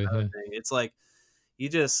 That's Exactly. another Yeah. thing. It's like you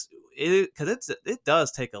just because it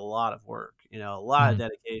does take a lot of work. A lot of Hmm.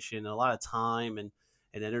 dedication, a lot of time and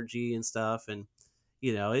energy and stuff, and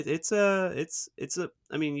it's a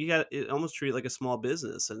I mean you got it almost treat it like a small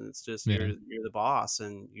business, and it's just Yeah. you're the boss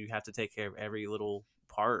and you have to take care of every little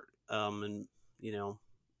part and you know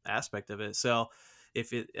aspect of it. So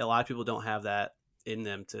if it a lot of people don't have that in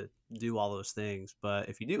them to do all those things, but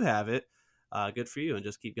if you do have it, good for you, and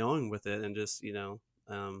just keep going with it, and just you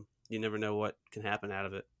never know what can happen out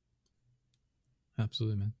of it.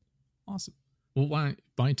 Absolutely, man. Awesome. Well, why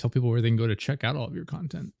don't you tell people where they can go to check out all of your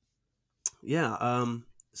content? Yeah.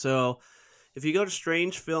 So if you go to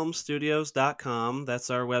strangefilmstudios.com, that's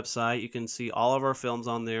our website. You can see all of our films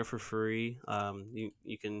on there for free.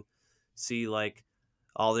 You can see like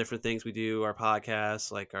all the different things we do, our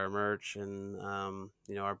podcasts, like our merch and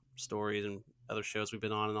our stories and other shows we've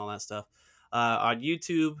been on and all that stuff. On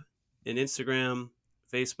YouTube and Instagram,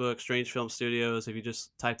 Facebook, Strange Film Studios. If you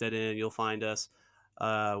just type that in, you'll find us.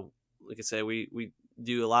 Like I say, we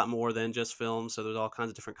do a lot more than just films, so there's all kinds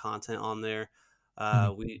of different content on there.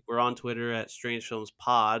 Mhm. We're on Twitter at Strange Films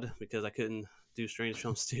Pod because I couldn't do Strange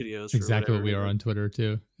Film Studios for Exactly what whatever we are reason. on Twitter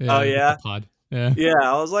too. Oh Yeah, with the yeah, pod. Yeah. yeah.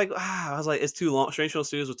 I was like, it's too long. Strange Film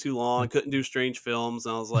Studios was too long. I couldn't do Strange Films,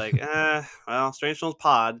 and I was like, well, Strange Films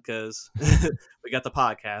Pod because we got the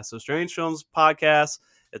podcast. So Strange Films Podcast.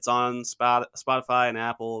 It's on Spotify and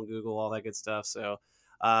Apple and Google, all that good stuff. So,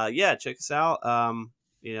 yeah, check us out.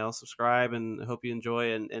 Subscribe, and hope you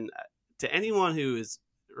enjoy. And to anyone who is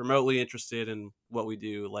remotely interested in what we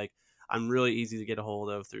do, like I'm really easy to get a hold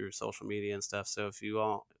of through social media and stuff. So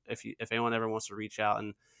if anyone ever wants to reach out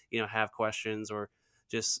and have questions or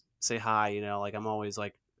just say hi, like I'm always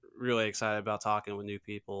like really excited about talking with new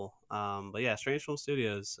people. But yeah, Strange Film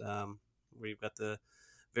Studios, we've got the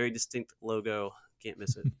very distinct logo. Can't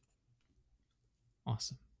miss it.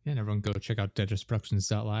 Awesome. Yeah, and everyone go check out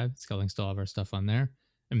deadressproductions.live. It's got links to all of our stuff on there.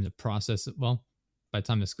 I'm in the process well, by the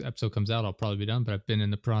time this episode comes out, I'll probably be done, but I've been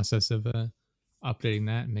in the process of updating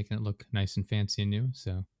that and making it look nice and fancy and new.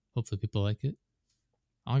 So hopefully people like it.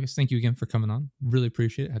 August, thank you again for coming on. Really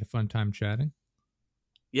appreciate it. Had a fun time chatting.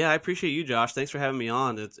 Yeah, I appreciate you, Josh. Thanks for having me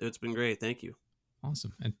on. It's been great. Thank you.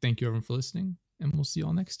 Awesome. And thank you everyone for listening. And we'll see you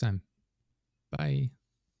all next time. Bye.